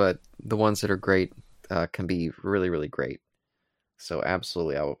best, but the ones that are great can be really, really great. So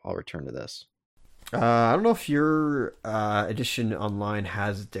absolutely, I'll return to this. I don't know if your edition online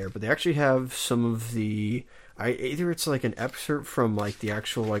has it there, but they actually have some of the. Either it's like an excerpt from like the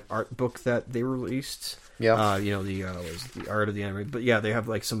actual like art book that they released. Yeah. The art of the animated. But yeah, they have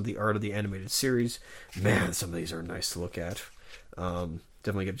like some of the art of the animated series. Man, some of these are nice to look at.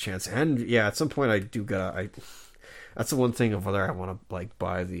 Definitely get a chance. And yeah, at some point I do gotta. That's the one thing of whether I want to like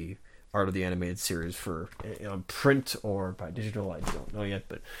buy the art of the animated series for print or by digital, I don't know yet,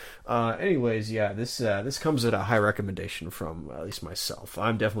 but anyways, yeah, this comes at a high recommendation from at least myself.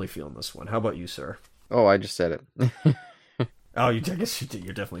 I'm definitely feeling this one. How about you, sir? Oh, I just said it. Oh, I guess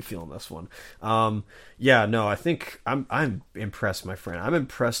you're definitely feeling this one. I think I'm impressed, my friend. I'm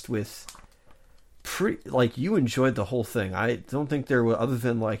impressed with you enjoyed the whole thing. I don't think there were, other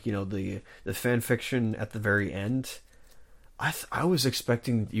than like the fan fiction at the very end. I was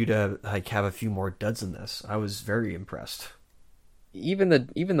expecting you to like have a few more duds in this. I was very impressed. Even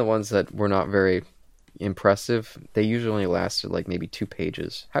the ones that were not very impressive, they usually only lasted like maybe 2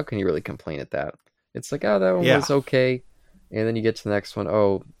 pages. How can you really complain at that? It's like, oh, that one was okay, and then you get to the next one.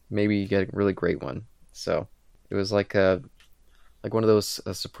 Oh, maybe you get a really great one. So it was like one of those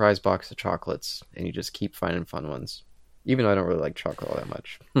surprise box of chocolates, and you just keep finding fun ones. Even though I don't really like chocolate all that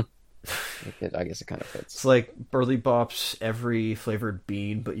much. I guess it kind of fits. It's like Burly Bop's every flavored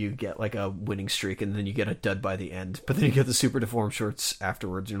bean, but you get like a winning streak, and then you get a dud by the end. But then you get the Super Deformed shorts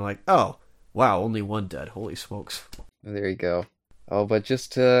afterwards, and you're like, oh, wow, only 1 dud. Holy smokes. There you go. Oh, but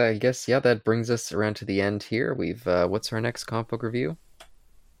just I guess that brings us around to the end here. We've what's our next comic book review?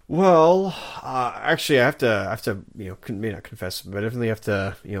 Well, actually, I have to, may not confess, but I definitely have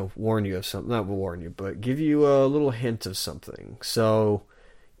to, warn you of something. Not warn you, but give you a little hint of something. So,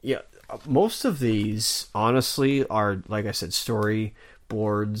 yeah, most of these, honestly, are, like I said,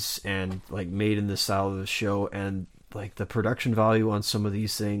 storyboards and, like, made in the style of the show. And, like, the production value on some of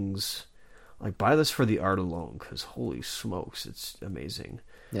these things, like, buy this for the art alone, because holy smokes, it's amazing.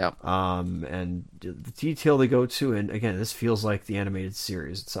 Yeah. And the detail they go to, and again, this feels like the animated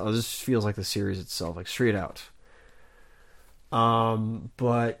series itself. This feels like the series itself, like straight out.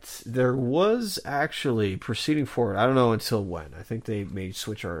 But there was actually proceeding forward. I don't know until when. I think they may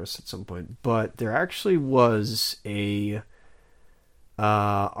switch artists at some point. But there actually was a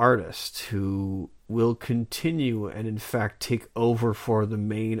artist who will continue and in fact take over for the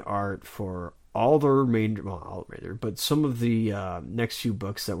main art for all the remainder, well, all remainder, but some of the next few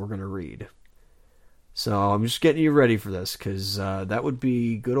books that we're going to read. So I'm just getting you ready for this, because that would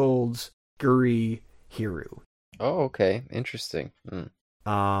be good old Guri Hiru. Oh, okay. Interesting.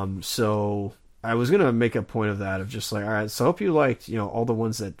 So I was going to make a point of that, of just like, all right, so I hope you liked, all the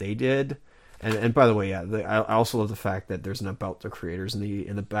ones that they did. And by the way, yeah, I also love the fact that there's an about the creators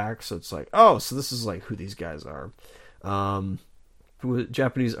in the back, so it's like, oh, so this is like who these guys are.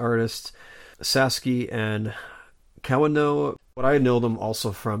 Japanese artists Sasuke and Kawano. What I know them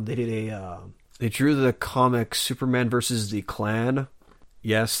also from, they did they drew the comic Superman versus the Clan.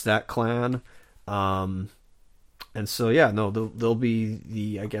 Yes, that clan. And so yeah, no, they'll be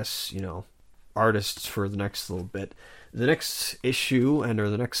the, I guess, artists for the next little bit. The next issue or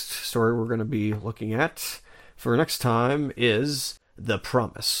the next story we're going to be looking at for next time is The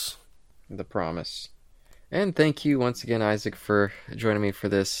Promise. The Promise. And thank you once again, Isaac, for joining me for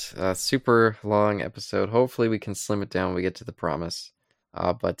this super long episode. Hopefully we can slim it down when we get to The Promise.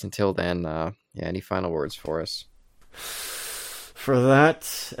 But until then, any final words for us? For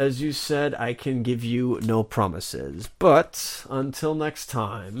that, as you said, I can give you no promises. But until next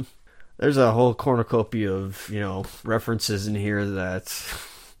time, there's a whole cornucopia of, references in here that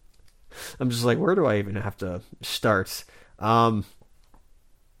I'm just like, where do I even have to start?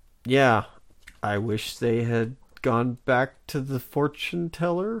 Yeah. I wish they had gone back to the fortune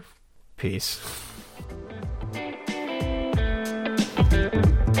teller. Peace.